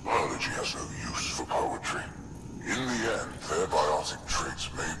 Biology has no use for poetry. In the end, their biotic traits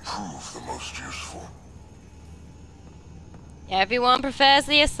may prove the most useful. Everyone prefers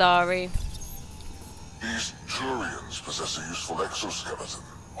the Asari. These Turians possess a useful exoskeleton.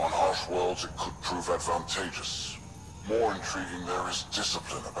 On harsh worlds, it could prove advantageous. More intriguing, there is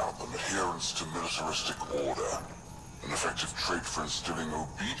discipline about them, adherence to militaristic order. An effective trait for instilling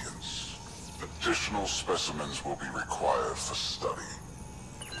obedience. Additional specimens will be required for study.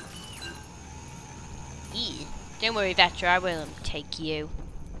 Don't worry, Vetra, I will take you.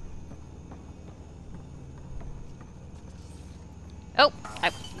 Oh,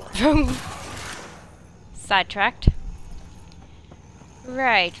 I sidetracked.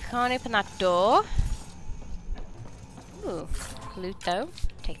 Right, can't open that door. Ooh, loot though.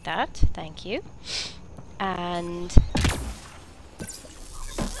 Take that, thank you. And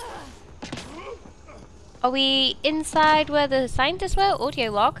Are we inside where the scientists were?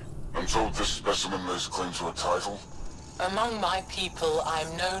 Audio log. I'm told this specimen lays claim to a title. Among my people,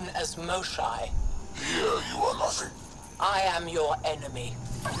 I'm known as Moshai. Here you are nothing. I am your enemy.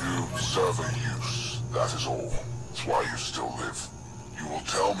 You serve a use, that is all. That's why you still live. You will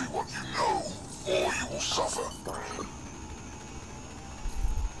tell me what you know, or you will suffer.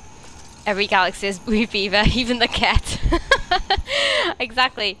 Every galaxy is blue fever, even the cat.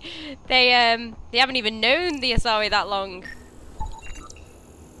 Exactly. They haven't even known the Asari that long.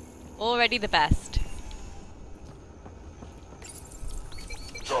 Already the best.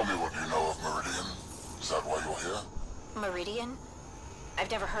 Tell me what you know of Meridian. Is that why you're here? Meridian?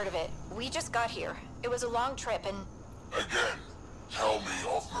 I've never heard of it. We just got here. It was a long trip and... Again, tell me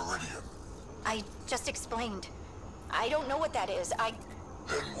of Meridian. I just explained. I don't know what that is.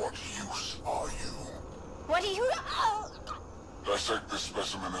 Then what use are you? What do you... Dissect this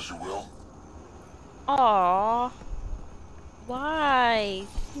specimen as you will. Aww. Why?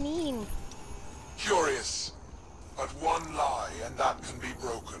 Mean. Curious. But one lie, and that can be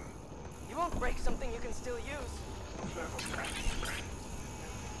broken. You won't break something you can still use.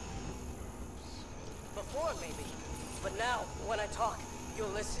 Before, maybe. But now, when I talk, you'll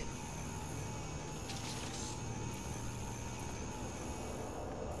listen.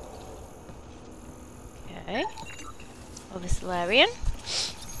 Okay. Oh, the Solarian.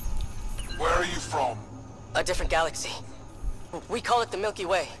 Where are you from? A different galaxy. We call it the Milky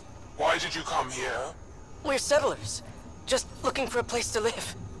Way. Why did you come here? We're settlers. Just looking for a place to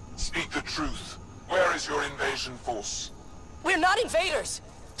live. Speak the truth. Where is your invasion force? We're not invaders!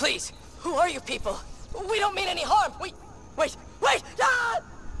 Please, who are you people? We don't mean any harm! Wait! Ah!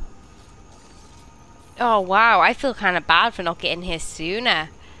 Oh wow, I feel kind of bad for not getting here sooner.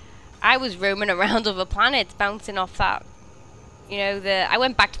 I was roaming around other planets, bouncing off that. You know, I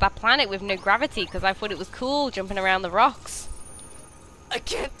went back to that planet with no gravity because I thought it was cool jumping around the rocks. I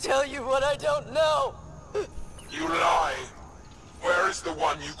can't tell you what I don't know! You lie. Where is the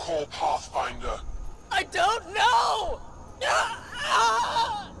one you call Pathfinder? I don't know!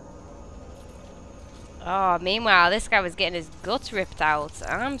 Oh, meanwhile, this guy was getting his guts ripped out.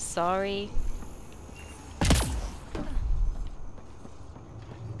 I'm sorry.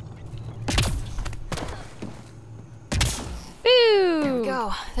 Boo! Here we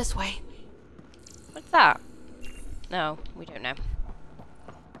go. This way. What's that? No, we don't know.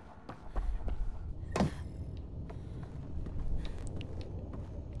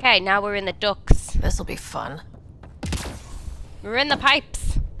 Okay, now we're in the ducts. This'll be fun. We're in the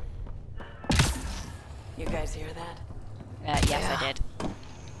pipes. You guys hear that? Yes, Yeah. I did.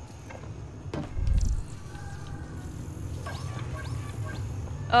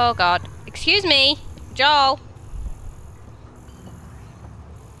 Oh god. Excuse me, Joel.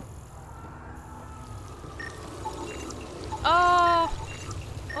 Oh,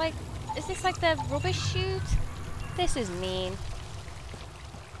 like, is this like the rubbish chute? This is mean.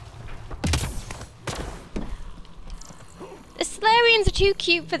 The Solarians are too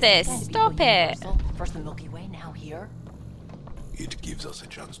cute for this. Stop it. First the Milky Way, now here. It gives us a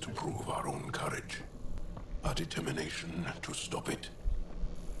chance to prove our own courage. Our determination to stop it.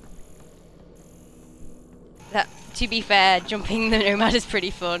 That, to be fair, jumping the Nomad is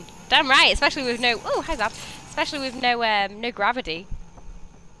pretty fun. Damn right, especially with no... Oh, hi Zap. Especially with no gravity.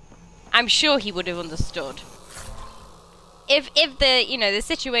 I'm sure he would have understood. If the, you know, the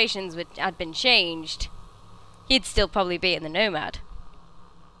situations had been changed, he'd still probably be in the Nomad.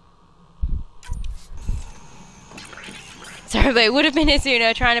 Sorry, but it would have been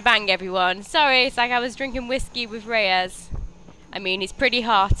Isuno trying to bang everyone. Sorry, it's like I was drinking whiskey with Reyes. I mean, he's pretty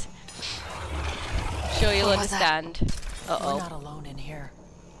hot. Sure you'll understand. Uh-oh. We're not alone in here.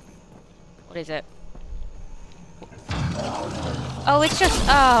 What is it? Oh, it's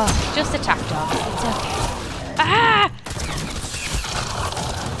just attack dog. It's okay. Ah!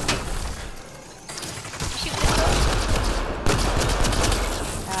 Shoot this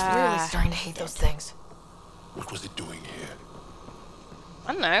Really starting to hate those things. What was it doing here?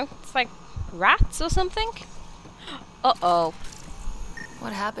 I don't know. It's like rats or something. Uh-oh.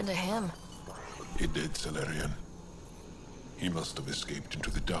 What happened to him? A dead Solarian. He must have escaped into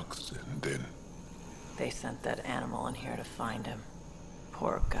the ducts and then... They sent that animal in here to find him.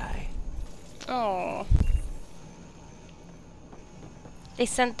 Poor guy. Oh. They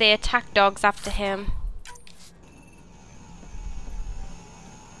sent the attack dogs after him.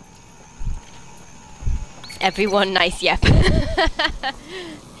 Everyone nice, yep.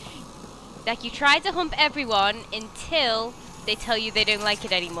 Like, you try to hump everyone until they tell you they don't like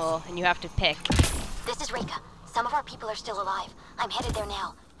it anymore, and you have to pick. This is Reika. Some of our people are still alive. I'm headed there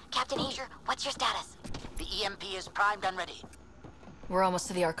now. Captain Azier, what's your status? The EMP is primed and ready. We're almost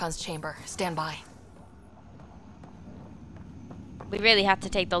to the Archon's chamber. Stand by. We really had to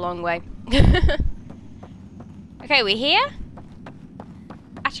take the long way. Okay, we're here.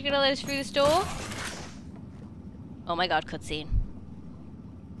 Actually gonna let us through this door. Oh my god, cutscene.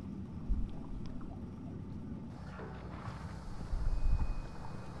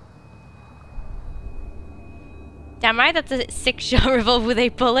 Damn right, that's a 6-shot revolver with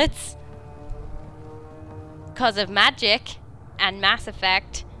 8 bullets. Because of magic and Mass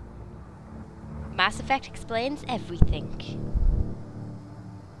Effect. Mass Effect explains everything.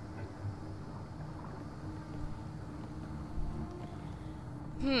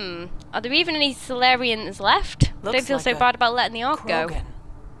 Are there even any Solarians left? I don't feel so bad about letting the Ark go.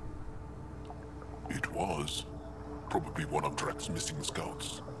 It was. Probably one of Drax's missing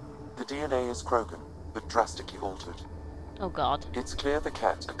scouts. The DNA is Krogan, but drastically altered. Oh god. It's clear the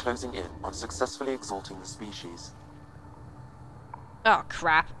Ket are closing in on successfully exalting the species. Oh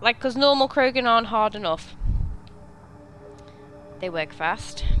crap. Like, because normal Krogan aren't hard enough. They work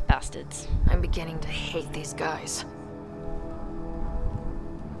fast. Bastards. I'm beginning to hate these guys.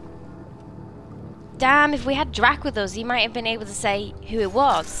 Damn, if we had Drac with us, he might have been able to say who it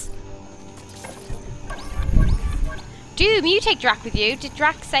was. Doom, you take Drac with you. Did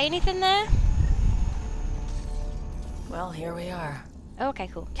Drac say anything there? Well, here we are. Oh, okay,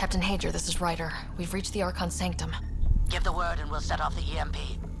 cool. Captain Hager, this is Ryder. We've reached the Archon Sanctum. Give the word and we'll set off the EMP.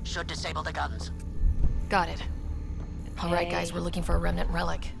 Should disable the guns. Got it. Alright guys, we're looking for a remnant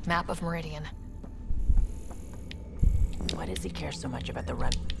relic. Map of Meridian. Why does he care so much about the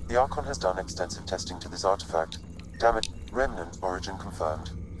remnant? The Archon has done extensive testing to this artifact. Damn it, remnant origin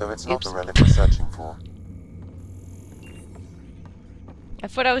confirmed, though it's not the relic we're searching for. I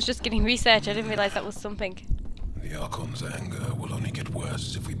thought I was just getting research, I didn't realise that was something. The Archon's anger will only get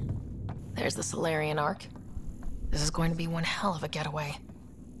worse if we... There's the Solarian Ark. This is going to be one hell of a getaway.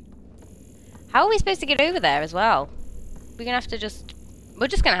 How are we supposed to get over there as well? We're gonna have to just... We're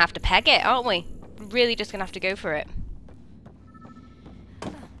just gonna have to peg it, aren't we? We're really just gonna have to go for it.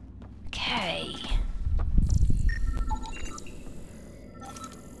 Okay.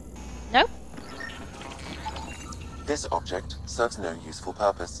 Nope. This object serves no useful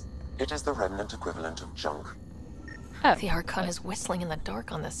purpose. It is the remnant equivalent of junk. Oh. The Archon is whistling in the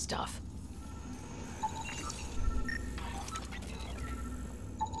dark on this stuff.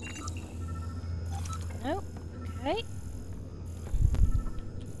 Nope. Okay.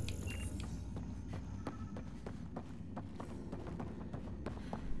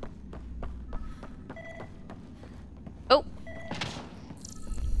 Oh.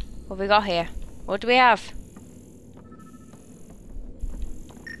 What have we got here? What do we have?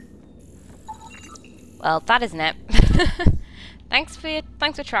 Well, that isn't it. Thanks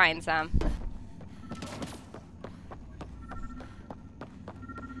for trying, Sam.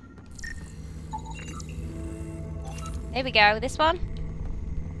 There we go. This one.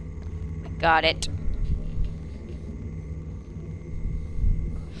 We got it.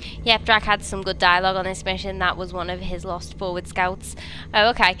 Yep, Drac had some good dialogue on this mission. That was one of his lost forward scouts. Oh,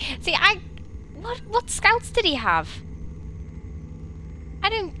 okay. See, what scouts did he have? I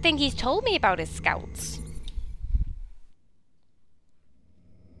don't think he's told me about his scouts.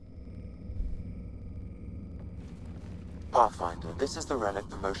 Pathfinder, this is the relic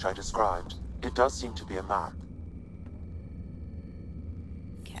the Moshae described. It does seem to be a map.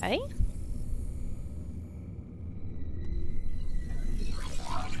 Okay.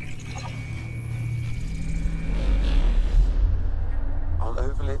 I'll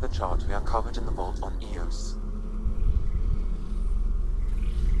overlay the chart we uncovered in the vault on Eos.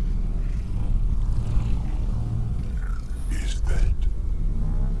 Is that...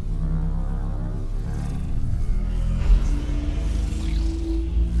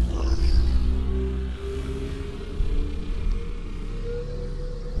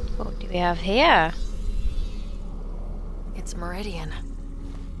 What do we have here? It's Meridian.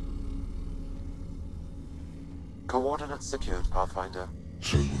 Coordinates secured, Pathfinder.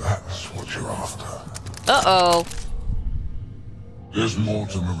 So that's what you're after. Uh-oh. There's more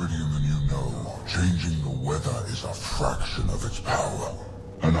to Meridian than you know. Changing the weather is a fraction of its power,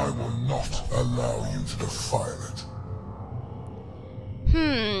 and I will not allow you to defile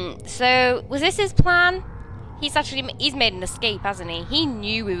it. So, was this his plan? He's made an escape, hasn't he? He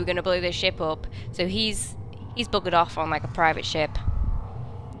knew we were going to blow this ship up, so he's buggered off on, like, a private ship.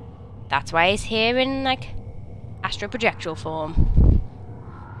 That's why he's here in, like, astroprojectile form.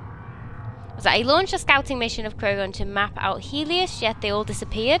 Was that he launched a scouting mission of Krogan to map out Helios, yet they all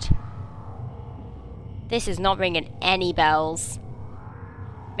disappeared? This is not ringing any bells.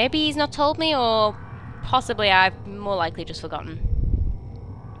 Maybe he's not told me, or possibly I've more likely just forgotten.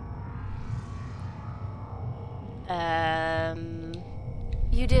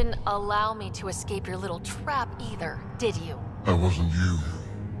 You didn't allow me to escape your little trap either, did you? That wasn't you.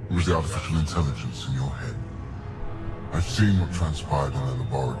 It was the artificial intelligence in your head. I've seen what transpired in the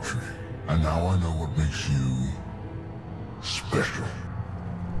laboratory, and now I know what makes you special.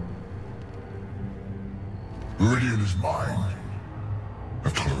 Viridian is mine.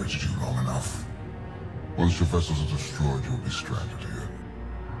 I've tolerated you long enough. Once your vessels are destroyed, you'll be stranded here.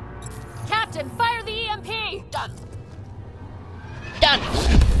 Captain, fire the EMP! Done. Done!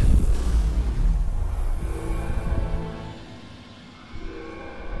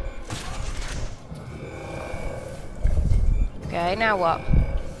 Okay, now what?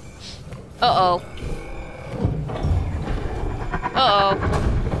 Uh-oh. Uh-oh.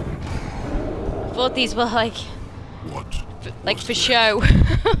 I thought these were like... What? Like for show.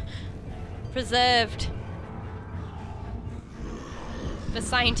 Preserved. For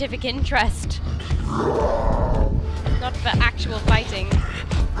scientific interest. Not for actual fighting.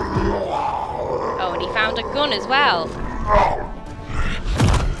 Oh, and he found a gun as well.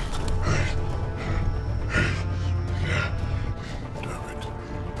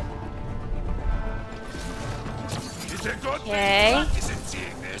 Okay.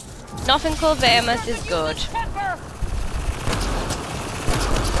 Nothing called Vehemus is good.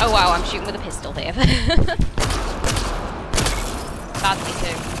 Oh wow, I'm shooting with a pistol here. Fancy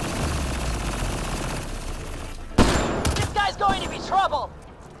too. This guy's going to be trouble.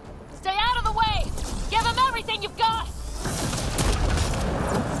 Stay out of the way! Give him everything you've got!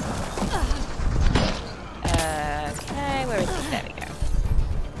 Okay, where is he? There we go.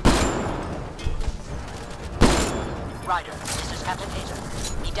 Ryder, this is Captain Hager.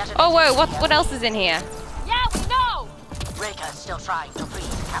 He detonated. Oh whoa, what else is in here? Yeah, we know! Reka is still trying to free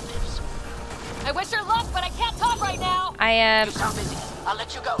the captives. I wish her luck, but I can't talk right now! You sound busy. I'll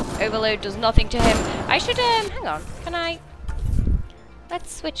let you go. Overload does nothing to him. I should, hang on. Can I...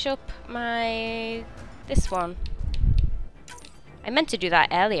 Let's switch up my... this one. I meant to do that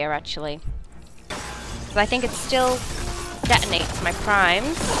earlier, actually. Because I think it still detonates my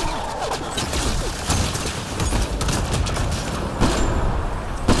primes.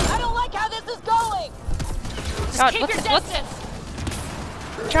 I don't like how this is going! God, Keep your distance!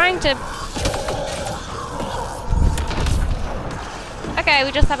 Trying to... Okay,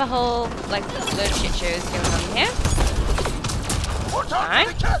 we just have a whole, like, load of shit shows going on here. Fine.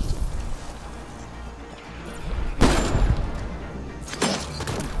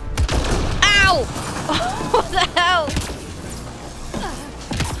 Ow! What the hell?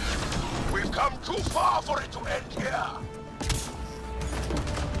 We've come too far for it to end here.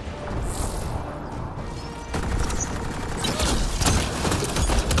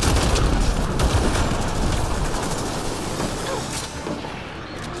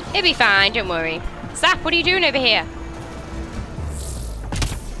 It'll be fine, don't worry. Zap, what are you doing over here?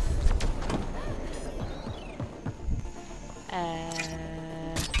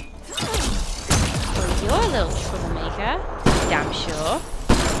 Well, you're a little troublemaker. Damn sure.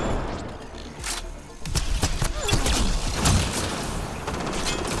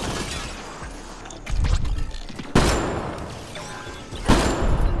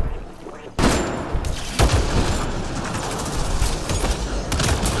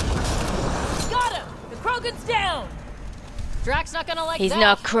 Drax's not gonna like He's that.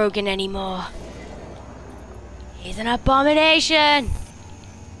 not Krogan anymore. He's an abomination.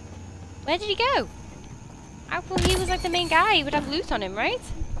 Where did he go? I thought he was like the main guy. He would have loot on him, right?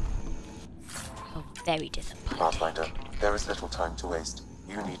 Oh, very disappointing. Pathfinder, there is little time to waste.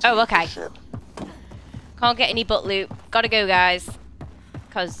 You need to leave the ship. Can't get any butt loot. Gotta go, guys.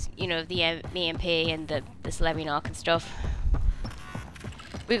 Because, you know, the EMP and the Solarian Arc and stuff.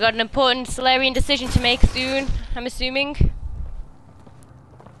 We got an important Solarian decision to make soon, I'm assuming.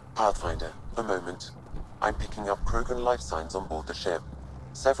 Pathfinder, a moment. I'm picking up Krogan life signs on board the ship.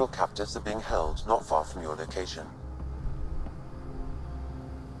 Several captives are being held not far from your location.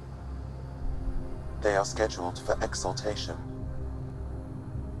 They are scheduled for exaltation.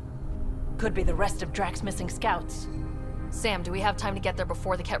 Could be the rest of Drax's missing scouts. Sam, do we have time to get there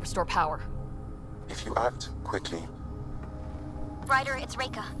before the Ket restore power? If you act quickly. Ryder, it's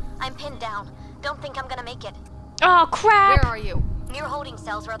Reka. I'm pinned down. Don't think I'm gonna make it. Oh, crap! Where are you? Near holding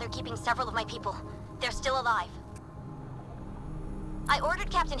cells where they're keeping several of my people. They're still alive. I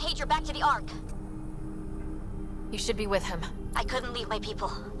ordered Captain Hager back to the Ark. You should be with him. I couldn't leave my people.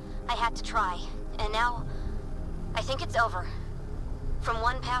 I had to try. And now, I think it's over. From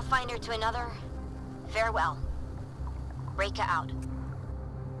one Pathfinder to another, farewell. Reka out.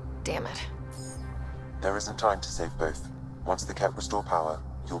 Damn it. There isn't time to save both. Once the Ket restore power,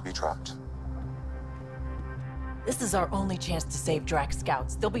 you'll be trapped. This is our only chance to save Drax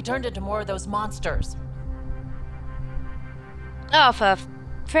scouts. They'll be turned into more of those monsters. Oh, for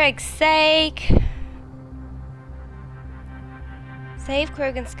frig's sake. Save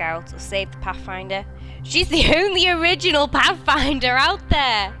Krogan scouts or save the Pathfinder. She's the only original Pathfinder out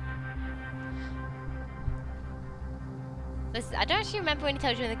there. Listen, I don't actually remember when he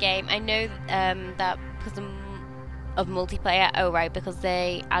tells you in the game. I know that because of multiplayer. Oh, right, because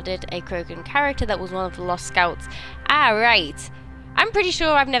they added a Krogan character that was one of the Lost Scouts. Ah, right. I'm pretty sure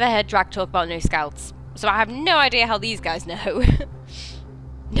I've never heard Drag talk about no scouts. So I have no idea how these guys know.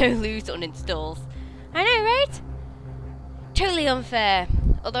 No loot uninstalls. I know, right? Totally unfair.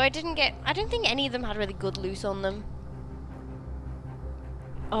 Although I don't think any of them had really good loot on them.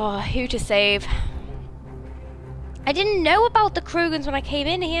 Oh, who to save? I didn't know about the Krogans when I came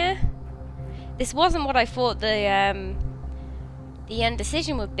in here. This wasn't what I thought the end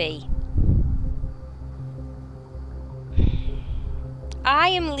decision would be.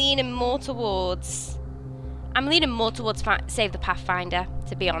 I'm leaning more towards save the Pathfinder,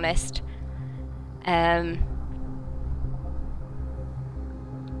 to be honest.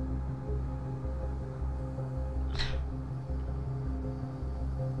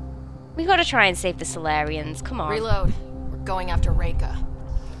 We gotta try and save the Solarians. Come on. Reload. We're going after Reika.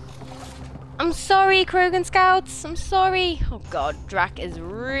 I'm sorry, Krogan Scouts. I'm sorry. Oh god, Drac is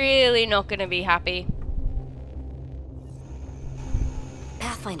really not gonna be happy.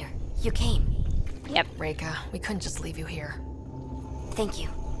 Pathfinder, you came. Yep. Reika, we couldn't just leave you here. Thank you.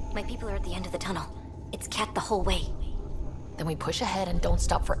 My people are at the end of the tunnel. It's Ket the whole way. Then we push ahead and don't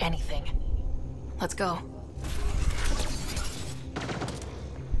stop for anything. Let's go.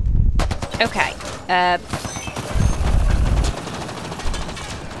 Okay.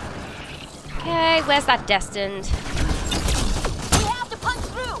 Okay, where's that destined? We have to punch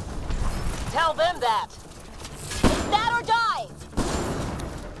through! Tell them that. It's that or die!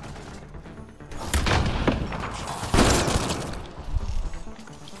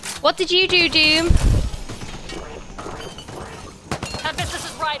 What did you do, Doom? Tempest, this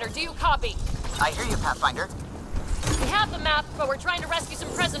is Ryder. Do you copy? I hear you, Pathfinder. We have the map, but we're trying to rescue some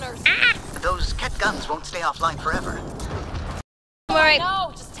prisoners. Those Ket guns won't stay offline forever. Alright.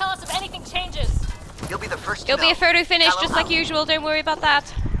 No, just tell us if anything changes. You'll be the first to It'll be a photo finish, Hello, just like hello. usual. Don't worry about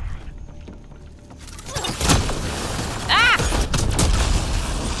that. Ah!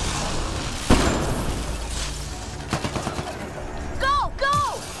 Go,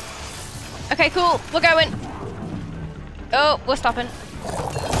 go! Okay, cool. We're going. Oh, we're stopping.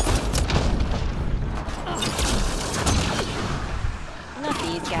 Not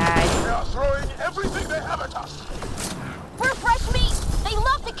these guys. They are throwing everything they have at us. We're fresh meat! They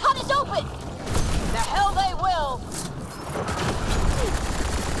love to cut us open! The hell they will!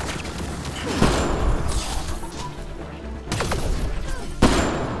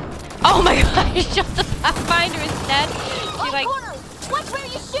 Oh my god, I shot the Pathfinder instead. She like Corners! Watch where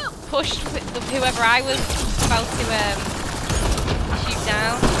you shoot! pushed whoever I was about to shoot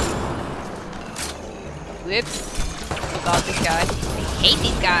down. Whoops. Oh god, this guy. I hate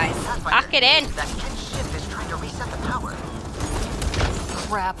these guys. Back it in. That Ket ship is trying to reset the power.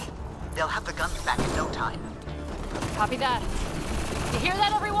 Crap. They'll have the guns back in no time. Copy that. You hear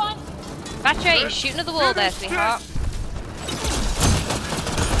that, everyone? That's right, you're shooting at the wall there, sweetheart.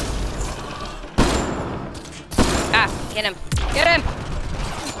 Ah, get him. Get him!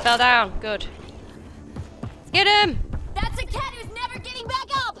 Fell down. Good. Get him! That's a cat who's never getting back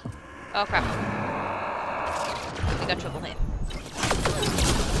up! Oh crap. We got trouble here.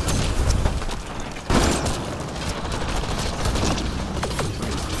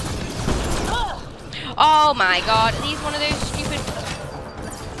 Oh my god, are these one of those stupid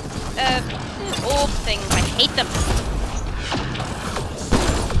orb things? I hate them.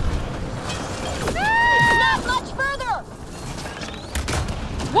 Not much further!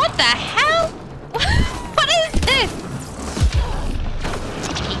 What the hell? What is this?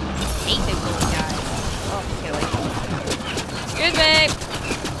 I hate those little guys. Oh, killing. Excuse me.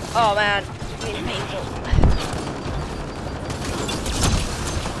 Oh man, it's really painful.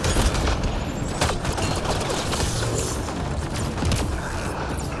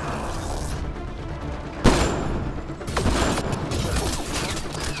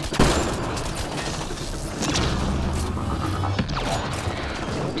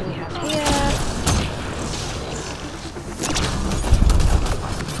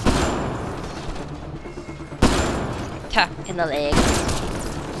 In the leg.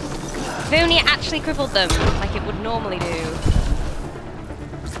 If only it actually crippled them, like it would normally do.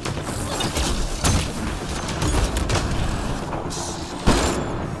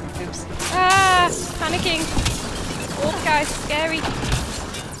 Panicking. Orb guys, scary.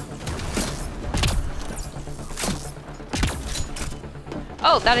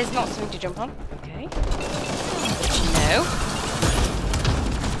 Oh, that is not something to jump on. Okay. No.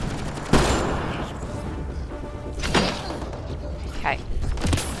 Okay.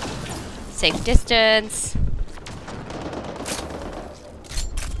 Safe distance.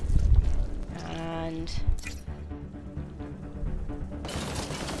 And...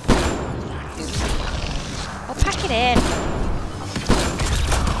 I'll pack it in.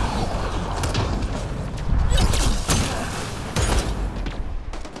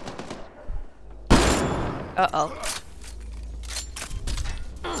 Uh-oh.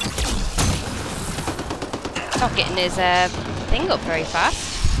 Not getting his thing up very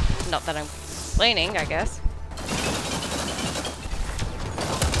fast. Not that I'm complaining, I guess.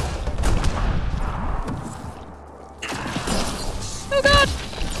 Oh god!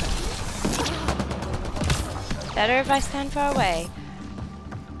 Better if I stand far away.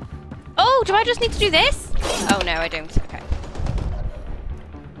 Oh, do I just need to do this? Oh no, I don't. Okay.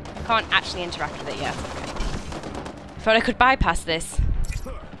 I can't actually interact with it yet. Okay. I thought I could bypass this.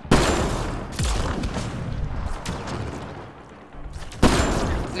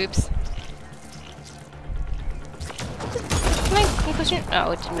 Oops. Can I push it?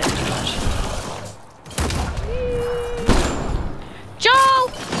 Oh, it didn't move too much. Joel!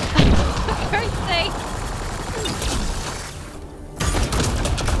 For Christ's sake!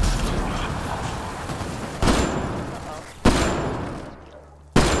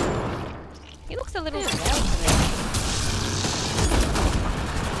 He looks a little stale to me.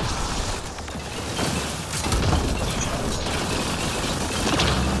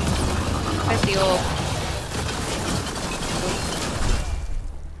 Where's the orb?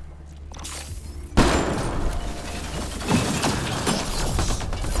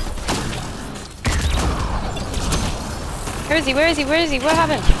 Where is he? Where is he? Where is he? What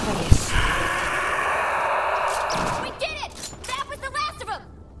happened? There he is. We did it! That was the last of them!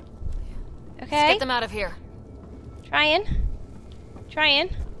 Okay. Let's get them out of here. Trying.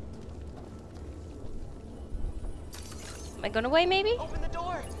 Trying. Am I going away, maybe? Open the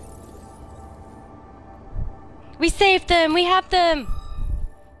door! We saved them! We have them!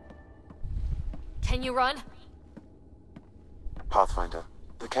 Can you run? Pathfinder,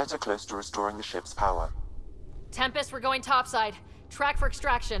 the Ket are close to restoring the ship's power. Tempest, we're going topside. Track for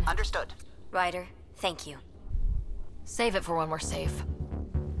extraction. Understood. Ryder, thank you. Save it for when we're safe.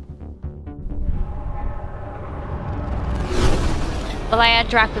 Well, I had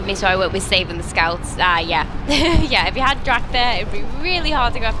Drac with me, so I won't be saving the scouts. Ah, yeah. Yeah, if you had Drac there, it'd be really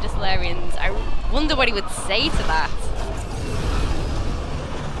hard to go after Solarians. I wonder what he would say to that.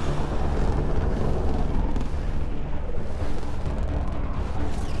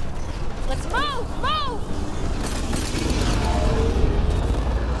 Let's move! Move!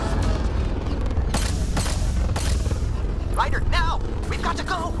 Ryder, now! We've got to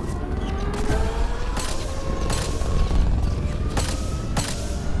go!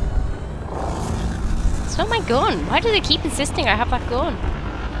 It's not my gun. Why do they keep insisting I have that gun?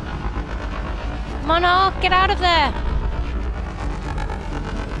 Come on, Ark, get out of there!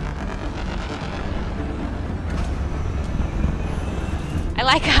 I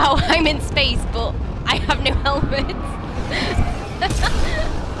like how I'm in space, but I have no helmet.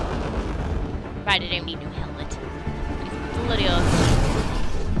 Right, I don't need no helmet. It's bloody awesome.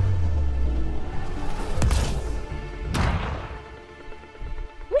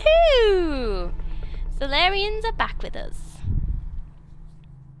 Woohoo! Solarians are back with us.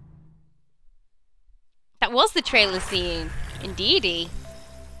 That was the trailer scene. Indeedy.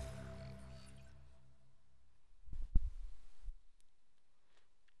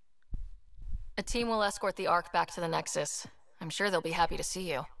 A team will escort the Ark back to the Nexus. I'm sure they'll be happy to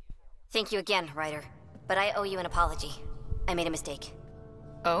see you. Thank you again, Ryder. But I owe you an apology. I made a mistake.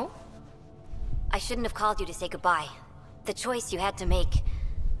 Oh? I shouldn't have called you to say goodbye. The choice you had to make.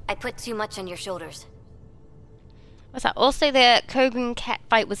 I put too much on your shoulders. What's that? Also, the Kogan Ket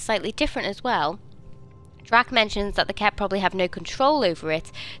fight was slightly different as well. Drac mentions that the Ket probably have no control over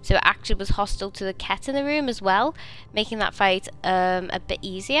it, so it actually was hostile to the Ket in the room as well, making that fight a bit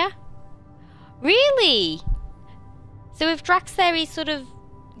easier. Really? So if Drac's there, he sort of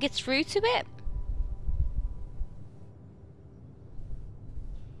gets through to it?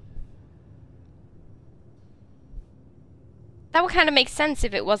 That would kind of make sense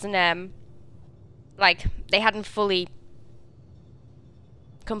if it wasn't, like, they hadn't fully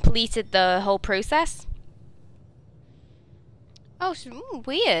completed the whole process. Oh,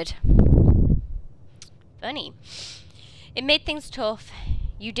 weird. Funny. It made things tough.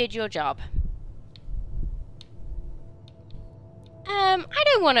 You did your job. I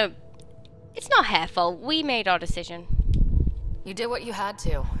don't want to... It's not her fault. We made our decision. You did what you had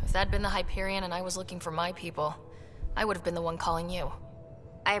to. If that'd been the Hyperion and I was looking for my people, I would have been the one calling you.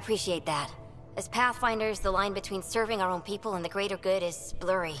 I appreciate that. As Pathfinders, the line between serving our own people and the greater good is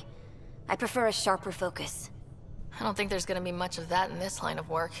blurry. I prefer a sharper focus. I don't think there's gonna be much of that in this line of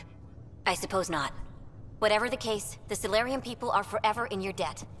work. I suppose not. Whatever the case, the Solarian people are forever in your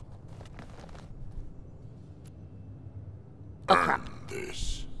debt. Oh crap.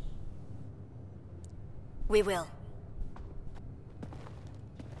 This. We will.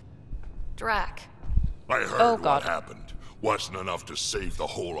 Drac. I heard what happened. Wasn't enough to save the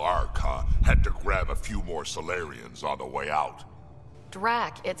whole Ark, huh? Had to grab a few more Solarians on the way out.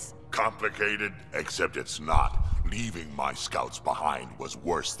 Drac, it's... Complicated, except it's not. Leaving my scouts behind was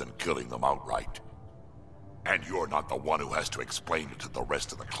worse than killing them outright. And you're not the one who has to explain it to the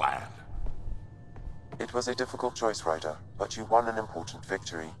rest of the clan. It was a difficult choice, Ryder, but you won an important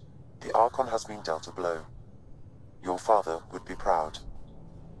victory. The Archon has been dealt a blow. Your father would be proud.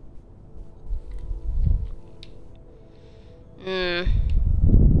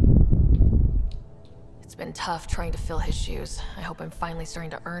 It's been tough trying to fill his shoes. I hope I'm finally starting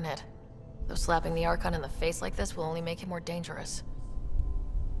to earn it. Though slapping the Archon in the face like this will only make him more dangerous.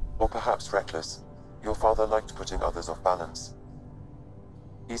 Or perhaps reckless. Your father liked putting others off balance.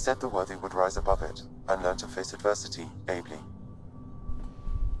 He said the worthy would rise above it, and learn to face adversity ably.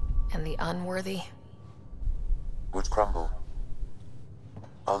 And the unworthy? Would crumble.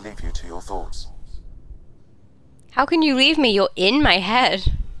 I'll leave you to your thoughts. How can you leave me? You're in my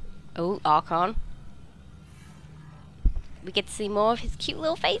head. Oh, Archon. We get to see more of his cute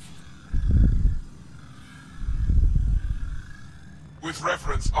little face. With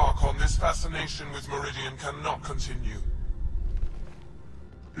reverence, Archon, this fascination with Meridian cannot continue.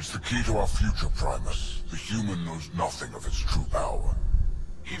 It's the key to our future, Primus. The human knows nothing of its true power.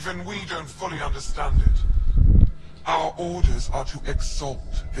 Even we don't fully understand it. Our orders are to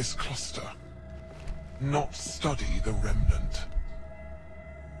exalt this cluster, not study the remnant.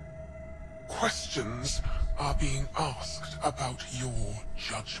 Questions are being asked about your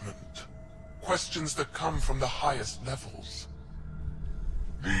judgment. Questions that come from the highest levels.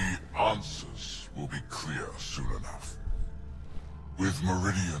 The answers will be clear soon enough. With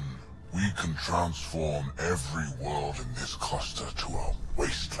Meridian, we can transform every world in this cluster to a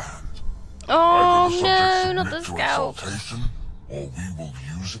wasteland. Oh Either the no, subjects not the submit to scout. exaltation, or we will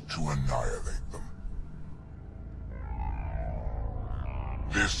use it to annihilate them.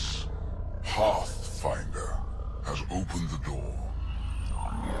 This Pathfinder has opened the door.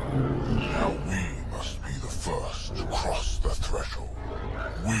 Now we must be the first to cross the threshold.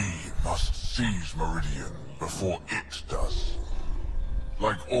 We must seize Meridian before it does.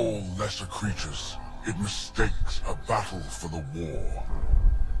 Like all lesser creatures, it mistakes a battle for the war.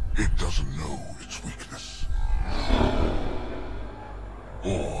 It doesn't know its weakness.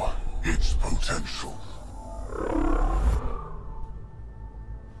 Or its potential.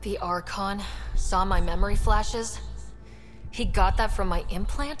 The Archon saw my memory flashes? He got that from my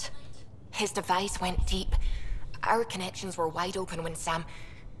implant? His device went deep. Our connections were wide open when Sam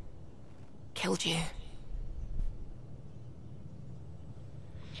killed you.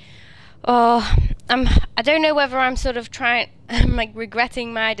 Oh, I don't know whether I'm sort of I'm like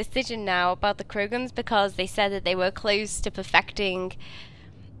regretting my decision now about the Krogans, because they said that they were close to perfecting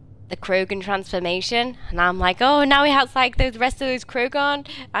the Krogan transformation, and I'm like, oh, now he has like the rest of those Krogan,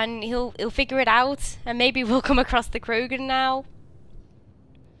 and he'll figure it out, and maybe we'll come across the Krogan now.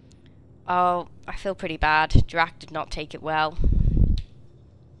 Oh, I feel pretty bad. Drac did not take it well.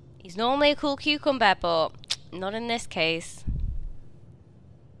 He's normally a cool cucumber, but not in this case.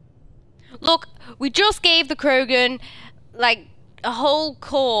 Look, we just gave the Krogan, like, a whole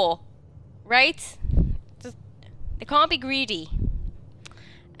core, right? They can't be greedy.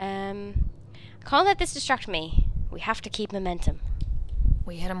 I can't let this distract me. We have to keep momentum.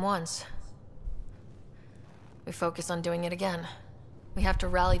 We hit him once. We focus on doing it again. We have to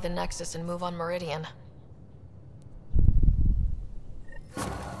rally the Nexus and move on Meridian.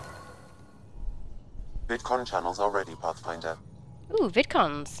 VidCon channels are ready, Pathfinder. Ooh,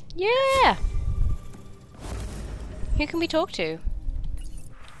 VidCons. Yeah! Who can we talk to?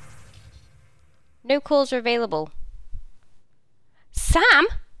 No calls are available. Sam?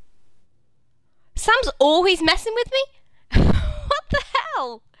 Sam's always messing with me? What the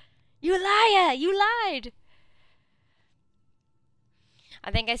hell? You liar! You lied!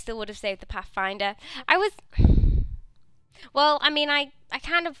 I think I still would have saved the Pathfinder. Well, I mean, I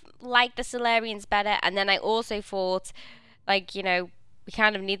kind of liked the Solarians better, and then I also thought, like, you know, We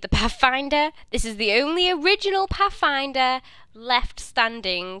kind of need the Pathfinder. This is the only original Pathfinder left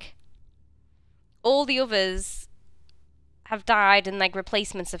standing. All the others have died and like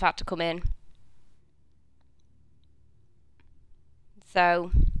replacements have had to come in.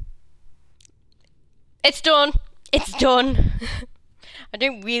 So it's done. It's done. I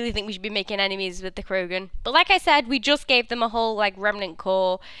don't really think we should be making enemies with the Krogan. But like I said, we just gave them a whole like remnant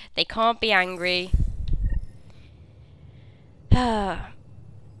core. They can't be angry.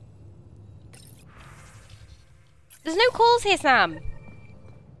 There's no calls here, Sam.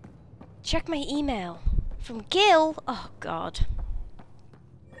 Check my email. From Gil? Oh, God.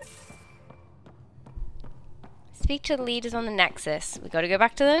 Speak to the leaders on the Nexus. We gotta go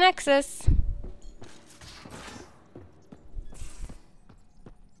back to the Nexus.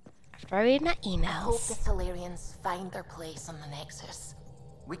 After I read my emails. I hope the Solarians find their place on the Nexus.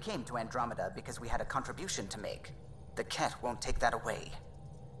 We came to Andromeda because we had a contribution to make. The Ket won't take that away.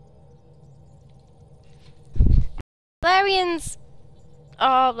 Solarians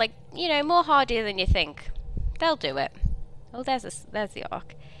are, like, you know, more hardier than you think. They'll do it. Oh, there's the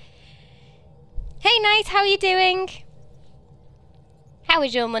Ark. Hey, Knight, how are you doing? How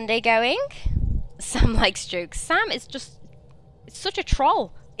is your Monday going? Sam likes jokes. Sam is just... it's such a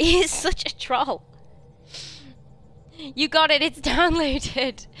troll. He is such a troll. You got it, it's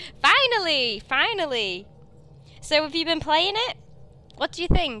downloaded. Finally! Finally! So, have you been playing it? What do you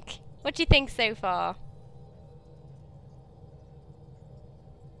think? What do you think so far?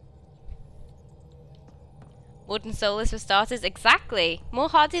 Wooden Soulless for starters? Exactly. More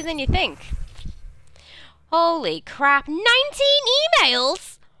hardy than you think. Holy crap. 19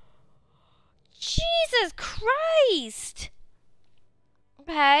 emails? Jesus Christ.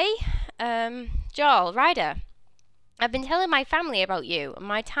 Okay. Joel, Ryder. I've been telling my family about you and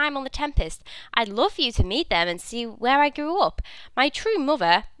my time on the Tempest. I'd love for you to meet them and see where I grew up. My true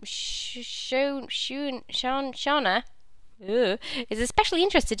mother, Shauna, is especially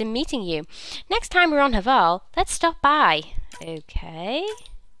interested in meeting you. Next time we're on Haval, let's stop by. Okay.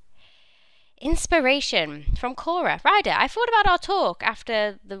 Inspiration from Cora. Ryder, I thought about our talk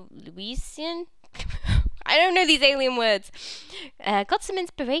after the Louisian... I don't know these alien words. Got some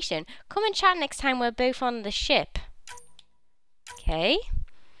inspiration. Come and chat next time we're both on the ship. Okay.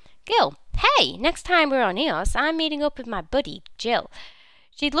 Gil, hey, next time we're on Eos, I'm meeting up with my buddy, Jill.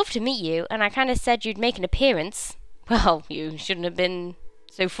 She'd love to meet you, and I kind of said you'd make an appearance. Well, you shouldn't have been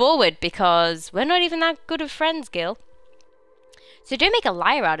so forward, because we're not even that good of friends, Gil. So don't make a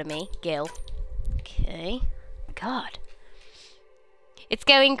liar out of me, Gil. Okay. God. It's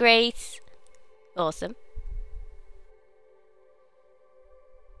going great. Awesome.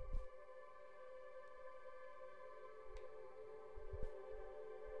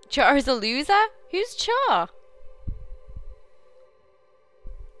 Char is a loser? Who's Char?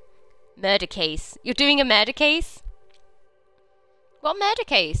 Murder case. You're doing a murder case? What murder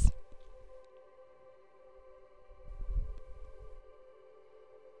case?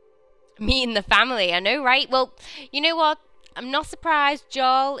 Meeting the family, I know, right? Well, you know what? I'm not surprised.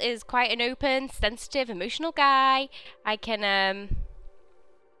 Joel is quite an open, sensitive, emotional guy. I could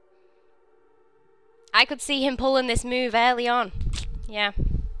see him pulling this move early on. Yeah.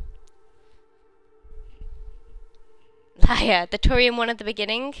 Liar. The Turian one at the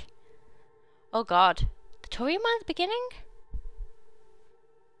beginning. Oh god. The Turian one at the beginning?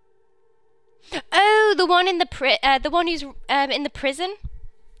 Oh, the one in the one who's in the prison?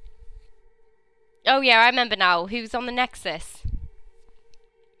 Oh yeah, I remember now. Who's on the Nexus?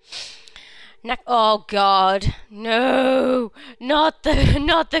 Oh god. No. Not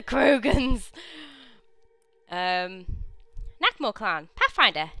the Krogans. Nakmor clan.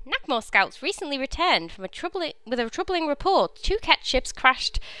 Pathfinder. Nakmor scouts recently returned from with a troubling report. 2 Ket ships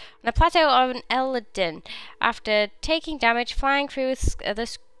crashed on a plateau on Eladin after taking damage flying through the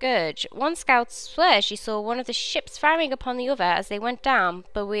Scourge. One scout swears she saw one of the ships firing upon the other as they went down,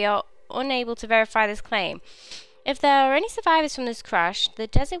 but we are unable to verify this claim. If there are any survivors from this crash, the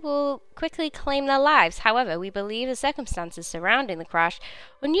desert will quickly claim their lives. However, we believe the circumstances surrounding the crash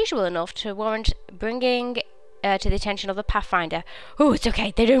unusual enough to warrant bringing to the attention of the Pathfinder. Oh, it's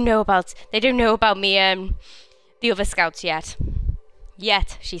okay. They don't know about me, the other scouts yet.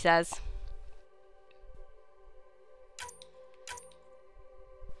 Yet, she says.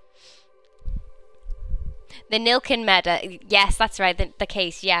 The Nilkin murder. Yes, that's right. The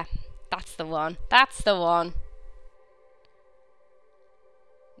case. Yeah, that's the one. That's the one.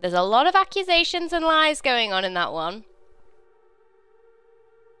 There's a lot of accusations and lies going on in that one.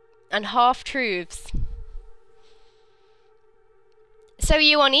 And half-truths. So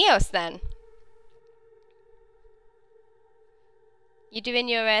you on Eos then? You're doing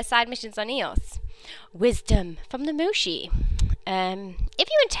your side missions on Eos. Wisdom from the Moshi. If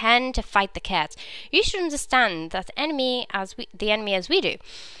you intend to fight the cat, you should understand that the enemy as we do.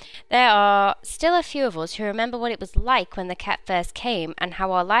 There are still a few of us who remember what it was like when the cat first came and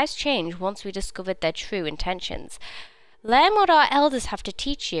how our lives changed once we discovered their true intentions. Learn what our elders have to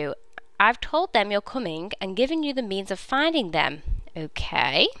teach you. I've told them you're coming and given you the means of finding them.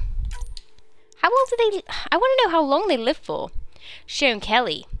 Okay. How old do they... I want to know how long they live for. Shown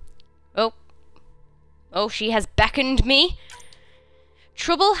Kelly. Oh, she has beckoned me.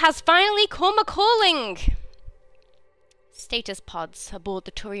 Trouble has finally come a-calling. Status pods aboard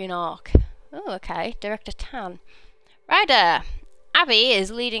the Turian Ark. Oh, okay. Director Tan. Ryder. Abby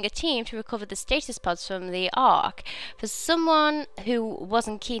is leading a team to recover the status pods from the Ark. For someone who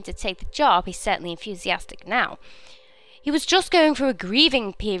wasn't keen to take the job, he's certainly enthusiastic now. He was just going through a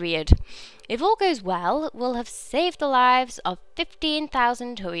grieving period. If all goes well, we'll have saved the lives of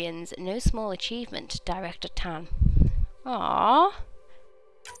 15,000 Turians. No small achievement, Director Tan. Aww.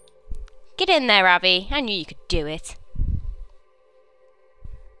 Get in there, Abby. I knew you could do it.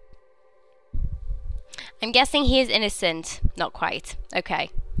 I'm guessing he is innocent. Not quite.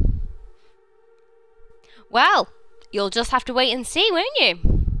 Okay. Well, you'll just have to wait and see, won't you?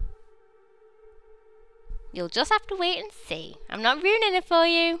 You'll just have to wait and see. I'm not ruining it for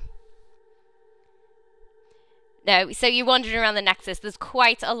you. No, so you're wandering around the Nexus. There's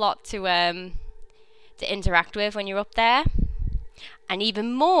quite a lot to interact with when you're up there, and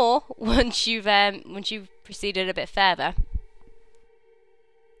even more once you've proceeded a bit further.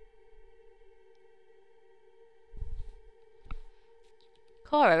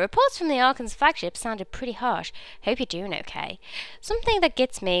 Cora, reports from the Arkan's flagship sounded pretty harsh. Hope you're doing okay. Something that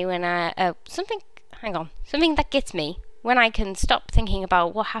gets me when I can stop thinking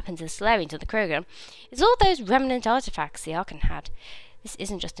about what happened to the Solarians of the Krogan is all those remnant artifacts the Arkan had. This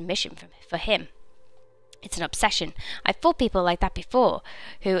isn't just a mission for him. It's an obsession. I've fought people like that before,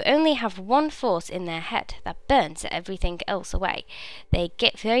 who only have one force in their head that burns everything else away. They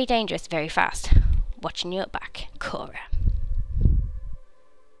get very dangerous very fast. Watching your back, Cora.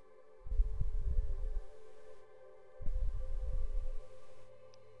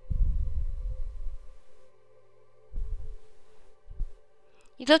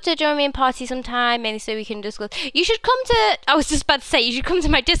 You'd love to join me in party sometime, maybe so we can Discord. You should come to... I was just about to say, you should come to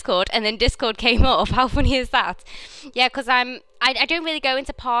my Discord, and then Discord came up. How funny is that? Yeah, because I don't really go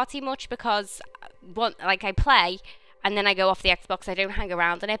into party much because, I play, and then I go off the Xbox. I don't hang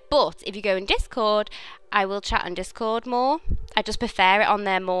around on it. But if you go in Discord, I will chat on Discord more. I just prefer it on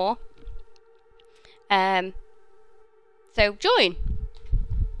there more. So, join.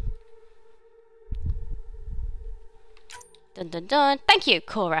 Dun dun dun. Thank you,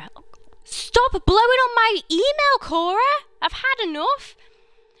 Cora. Stop blowing on my email, Cora! I've had enough.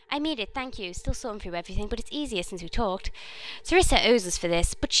 I made it, thank you. Still sorting through everything, but it's easier since we talked. Sarissa owes us for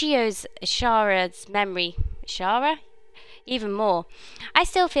this, but she owes Ishara's memory. Ishara? Even more. I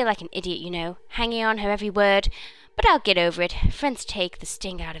still feel like an idiot, you know, hanging on her every word, but I'll get over it. Friends take the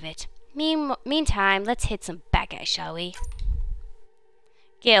sting out of it. Meantime, let's hit some bad guys, shall we?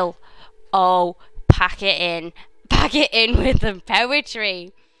 Gil. Oh, pack it in. Pack it in with the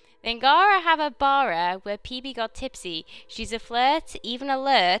poetry. Then Gara have a bara where PB got tipsy. She's a flirt, even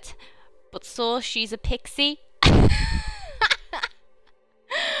alert, but saw she's a pixie.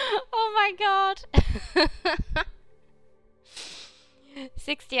 Oh my god.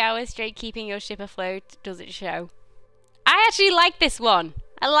 60 hours straight keeping your ship afloat, does it show? I actually like this one.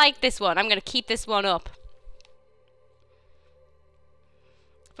 I like this one. I'm going to keep this one up.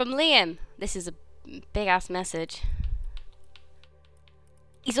 From Liam. This is a big ass message.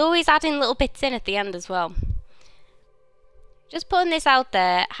 He's always adding little bits in at the end as well. Just putting this out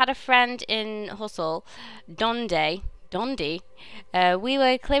there. Had a friend in Hustle, Dondi. We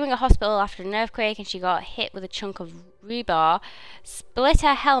were clearing a hospital after an earthquake and she got hit with a chunk of rebar. Split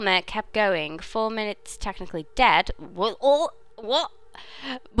her helmet, kept going. 4 minutes technically dead. What?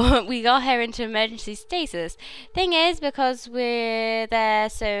 But we got her into emergency stasis. Thing is, because we're there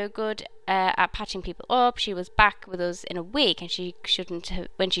so good at patching people up, she was back with us in a week, and she shouldn't have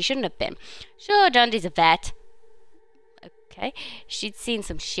been. Sure, Dundee's a vet. Okay, she'd seen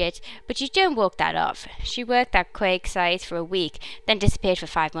some shit, but you don't walk that off. She worked at Quake site for a week, then disappeared for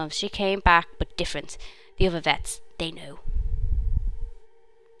 5 months. She came back, but different. The other vets, they know.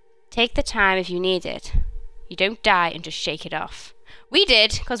 Take the time if you need it. You don't die and just shake it off. We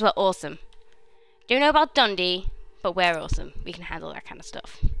did, because we're awesome. Don't know about Dundee, but we're awesome. We can handle that kind of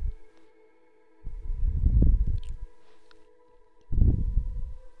stuff.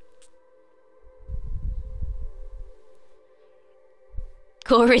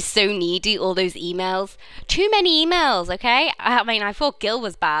 Cora is so needy, all those emails. Too many emails, okay? I mean, I thought Gil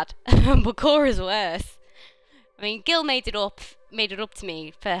was bad, but Cora's worse. I mean, Gil made it up to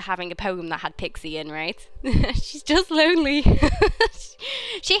me for having a poem that had Pixie in, right? She's just lonely.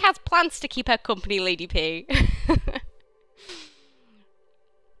 She has plans to keep her company, Lady P.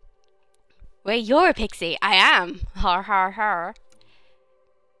 Wait, you're a pixie. I am. Har har har.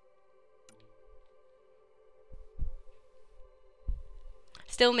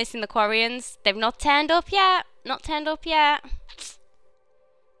 Still missing the Quarians. They've not turned up yet. Not turned up yet.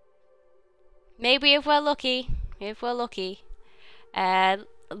 Maybe if we're lucky. If we're lucky.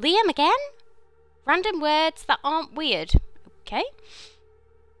 Liam again? Random words that aren't weird. Okay.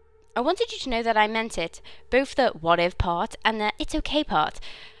 I wanted you to know that I meant it. Both the what if part and the it's okay part.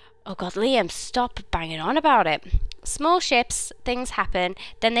 Oh god, Liam, stop banging on about it. Small ships, things happen,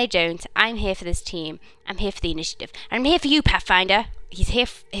 then they don't. I'm here for this team. I'm here for the initiative. I'm here for you, Pathfinder. He's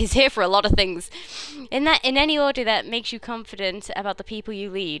here for a lot of things. In any order that makes you confident about the people you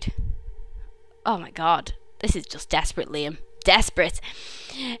lead. Oh my god. This is just desperate, Liam. Desperate.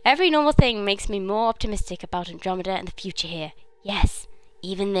 Every normal thing makes me more optimistic about Andromeda and the future here. Yes,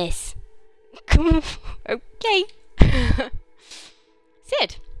 even this. Okay.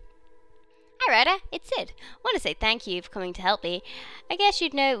 Sid. Hi, Ryder. It's Sid. Want to say thank you for coming to help me. I guess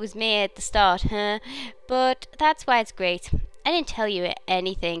you'd know it was me at the start, huh? But that's why it's great. I didn't tell you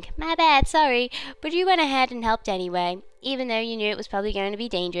anything. My bad, sorry. But you went ahead and helped anyway, even though you knew it was probably going to be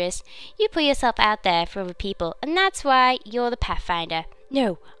dangerous. You put yourself out there for other people, and that's why you're the Pathfinder.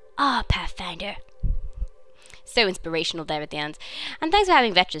 No, our Pathfinder. So inspirational there at the end. And thanks for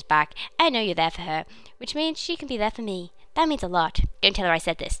having Vetra's back. I know you're there for her, which means she can be there for me. That means a lot. Don't tell her I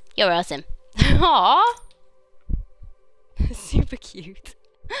said this. You're awesome. Aww. Super cute.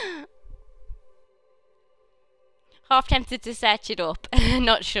 Half tempted to search it up.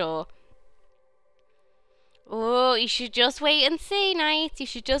 Not sure. Oh, you should just wait and see, Knight. You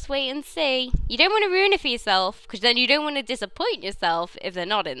should just wait and see. You don't want to ruin it for yourself, because then you don't want to disappoint yourself if they're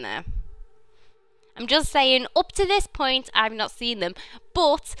not in there. I'm just saying, up to this point, I've not seen them.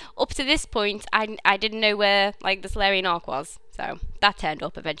 But, up to this point, I didn't know where, like, the Solarian Ark was. So, that turned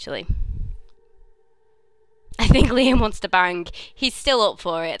up eventually. I think Liam wants to bang. He's still up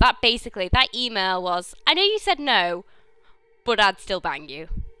for it. That email was, I know you said no, but I'd still bang you.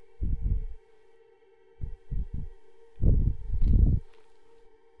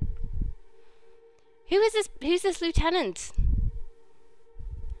 Who's this lieutenant?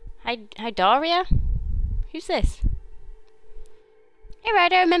 Hi, Daria? Who's this? Hey,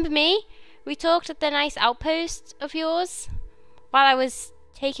 Ryder, remember me? We talked at the nice outpost of yours while I was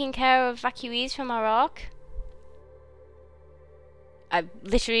taking care of evacuees from our ark. I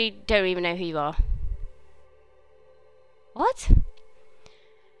literally don't even know who you are. What?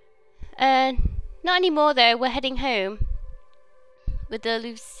 Not anymore though, we're heading home. With the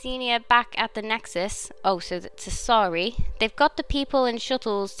Lucinia back at the Nexus. Oh, so sorry. They've got the people in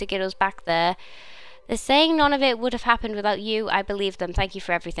shuttles to get us back there. They're saying none of it would have happened without you. I believe them. Thank you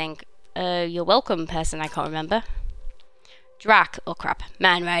for everything. You're welcome, person I can't remember. Drac. Oh crap.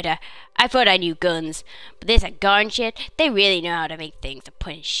 Man Rider. I thought I knew guns. But this Garn shit, they really know how to make things to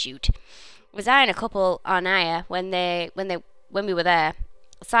point and shoot. Was I and a couple on Aya when we were there.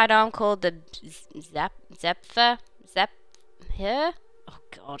 A sidearm called the Zephyr? Here? Oh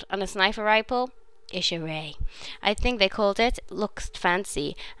god. And a sniper rifle? Isharay. I think they called it. Looks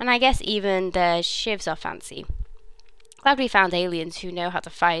fancy. And I guess even the shivs are fancy. Glad we found aliens who know how to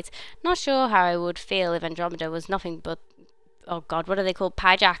fight. Not sure how I would feel if Andromeda was nothing but, oh god, what are they called?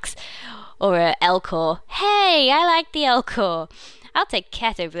 Pyjax? Or a Elcor. Hey, I like the Elcor. I'll take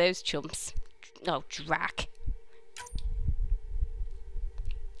Ket over those chumps. Oh, Drac.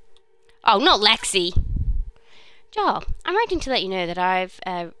 Oh, not Lexi. Joel, I'm writing to let you know that I've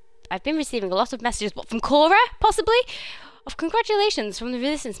been receiving a lot of messages, from Cora, possibly, of congratulations from the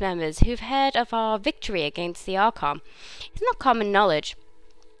Resistance members who've heard of our victory against the Archon. It's not common knowledge,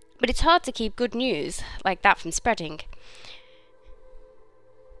 but it's hard to keep good news like that from spreading.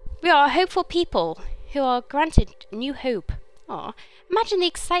 We are a hopeful people who are granted new hope. Aw, imagine the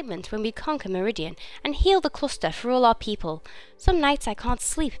excitement when we conquer Meridian and heal the cluster for all our people. Some nights I can't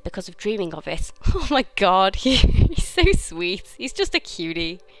sleep because of dreaming of it. Oh my god, he's so sweet. He's just a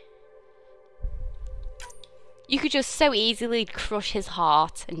cutie. You could just so easily crush his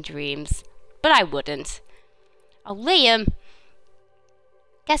heart and dreams. But I wouldn't. Oh, Liam!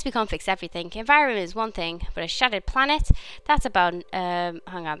 Guess we can't fix everything. Environment is one thing, but a shattered planet? That's about,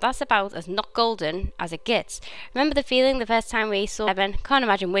 that's about as not golden as it gets. Remember the feeling the first time we saw heaven? Can't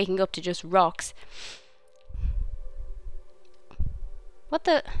imagine waking up to just rocks. What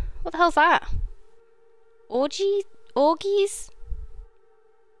the hell's that? Orgies? August.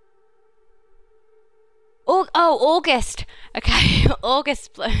 Okay,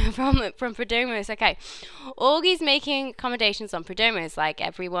 August from Perdomos. Okay, Augie's making accommodations on Perdomos, like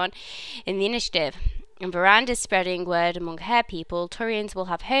everyone in the initiative. And Veranda's spreading word among her people. Turians will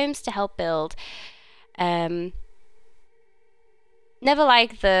have homes to help build. Never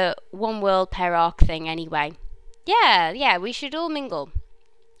like the one world per arc thing anyway. Yeah, we should all mingle.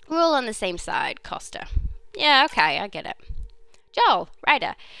 We're all on the same side, Costa. Yeah, okay, I get it. Joel,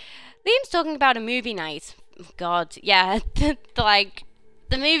 Ryder. Liam's talking about a movie night. God, yeah, like,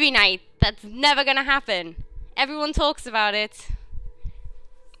 the movie night. That's never gonna happen. Everyone talks about it.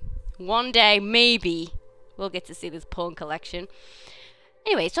 One day, maybe, we'll get to see this porn collection.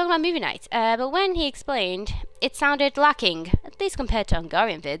 Anyway, he's talking about movie night. But when he explained, it sounded lacking, at least compared to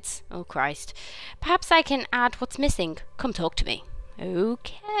Hungarian vids. Oh, Christ. Perhaps I can add what's missing. Come talk to me.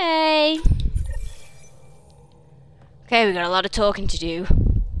 Okay. Okay, we got a lot of talking to do.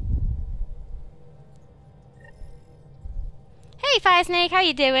 Hey, Fire Snake, how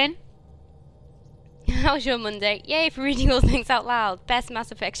you doing? How was your Monday? Yay for reading all things out loud. Best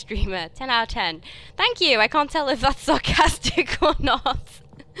Mass Effect streamer. 10 out of 10. Thank you. I can't tell if that's sarcastic or not.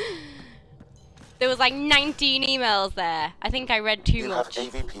 There was like 19 emails there. I think I read too much. You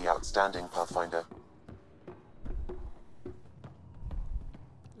have AVP outstanding, Pathfinder.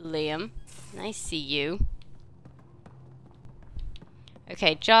 Liam, nice to see you.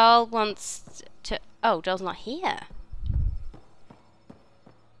 Okay, Joel wants to... Oh, Joel's not here.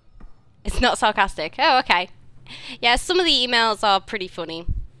 It's not sarcastic. Oh, okay. Yeah, some of the emails are pretty funny.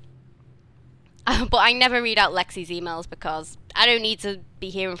 But I never read out Lexi's emails because I don't need to be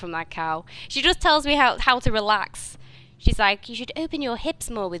hearing from that cow. She just tells me how to relax. She's like, you should open your hips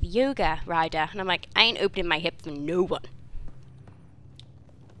more with yoga, Ryder. And I'm like, I ain't opening my hips for no one.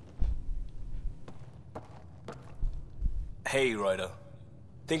 Hey, Ryder.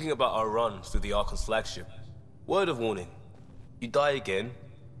 Thinking about our run through the Archon's flagship. Word of warning. You die again,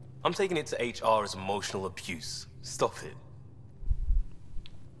 I'm taking it to HR as emotional abuse. Stop it.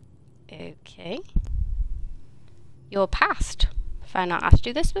 Okay. You're past. Have I not asked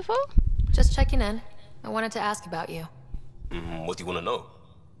you this before? Just checking in. I wanted to ask about you. What do you want to know?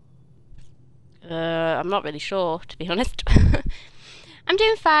 I'm not really sure, to be honest. I'm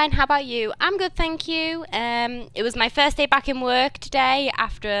doing fine. How about you? I'm good, thank you. It was my first day back in work today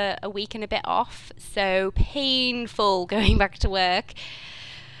after a week and a bit off. So painful going back to work.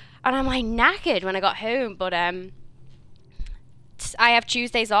 And I'm like knackered when I got home, but I have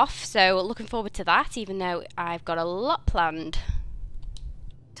Tuesdays off, so looking forward to that, even though I've got a lot planned.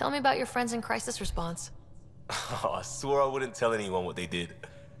 Tell me about your friends in crisis response. I swore I wouldn't tell anyone what they did.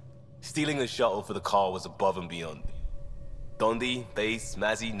 Stealing the shuttle for the car was above and beyond. Dondi, Base,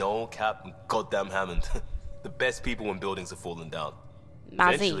 Mazzy, Noel, Cap, and goddamn Hammond. The best people when buildings have fallen down.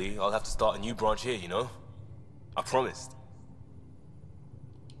 Mazzy. Eventually, I'll have to start a new branch here, you know? I promised.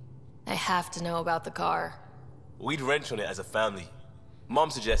 I have to know about the car. We'd wrench on it as a family. Mom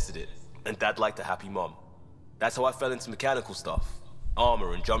suggested it, and Dad liked a happy mom. That's how I fell into mechanical stuff.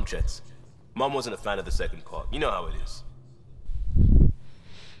 Armor and jump jets. Mom wasn't a fan of the second part. You know how it is.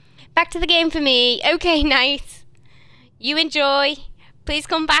 Back to the game for me. Okay, nice. You enjoy. Please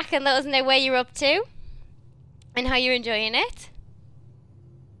come back and let us know where you're up to. And how you're enjoying it.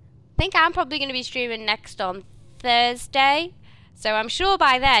 I think I'm probably going to be streaming next on Thursday. So I'm sure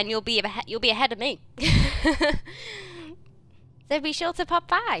by then you'll be ahead of me. So be sure to pop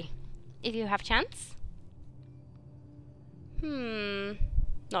by if you have chance.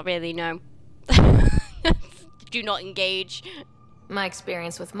 Not really, no. Do not engage. My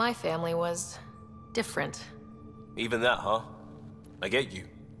experience with my family was different. Even that, huh? I get you.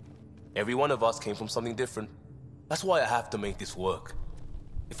 Every one of us came from something different. That's why I have to make this work.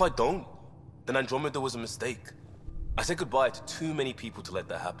 If I don't, then Andromeda was a mistake. I said goodbye to too many people to let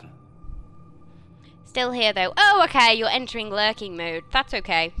that happen. Still here, though. Oh, okay, you're entering lurking mode. That's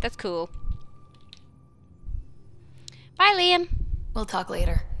okay. That's cool. Bye, Liam. We'll talk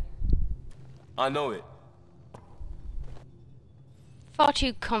later. I know it. Far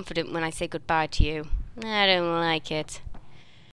too confident when I say goodbye to you. I don't like it.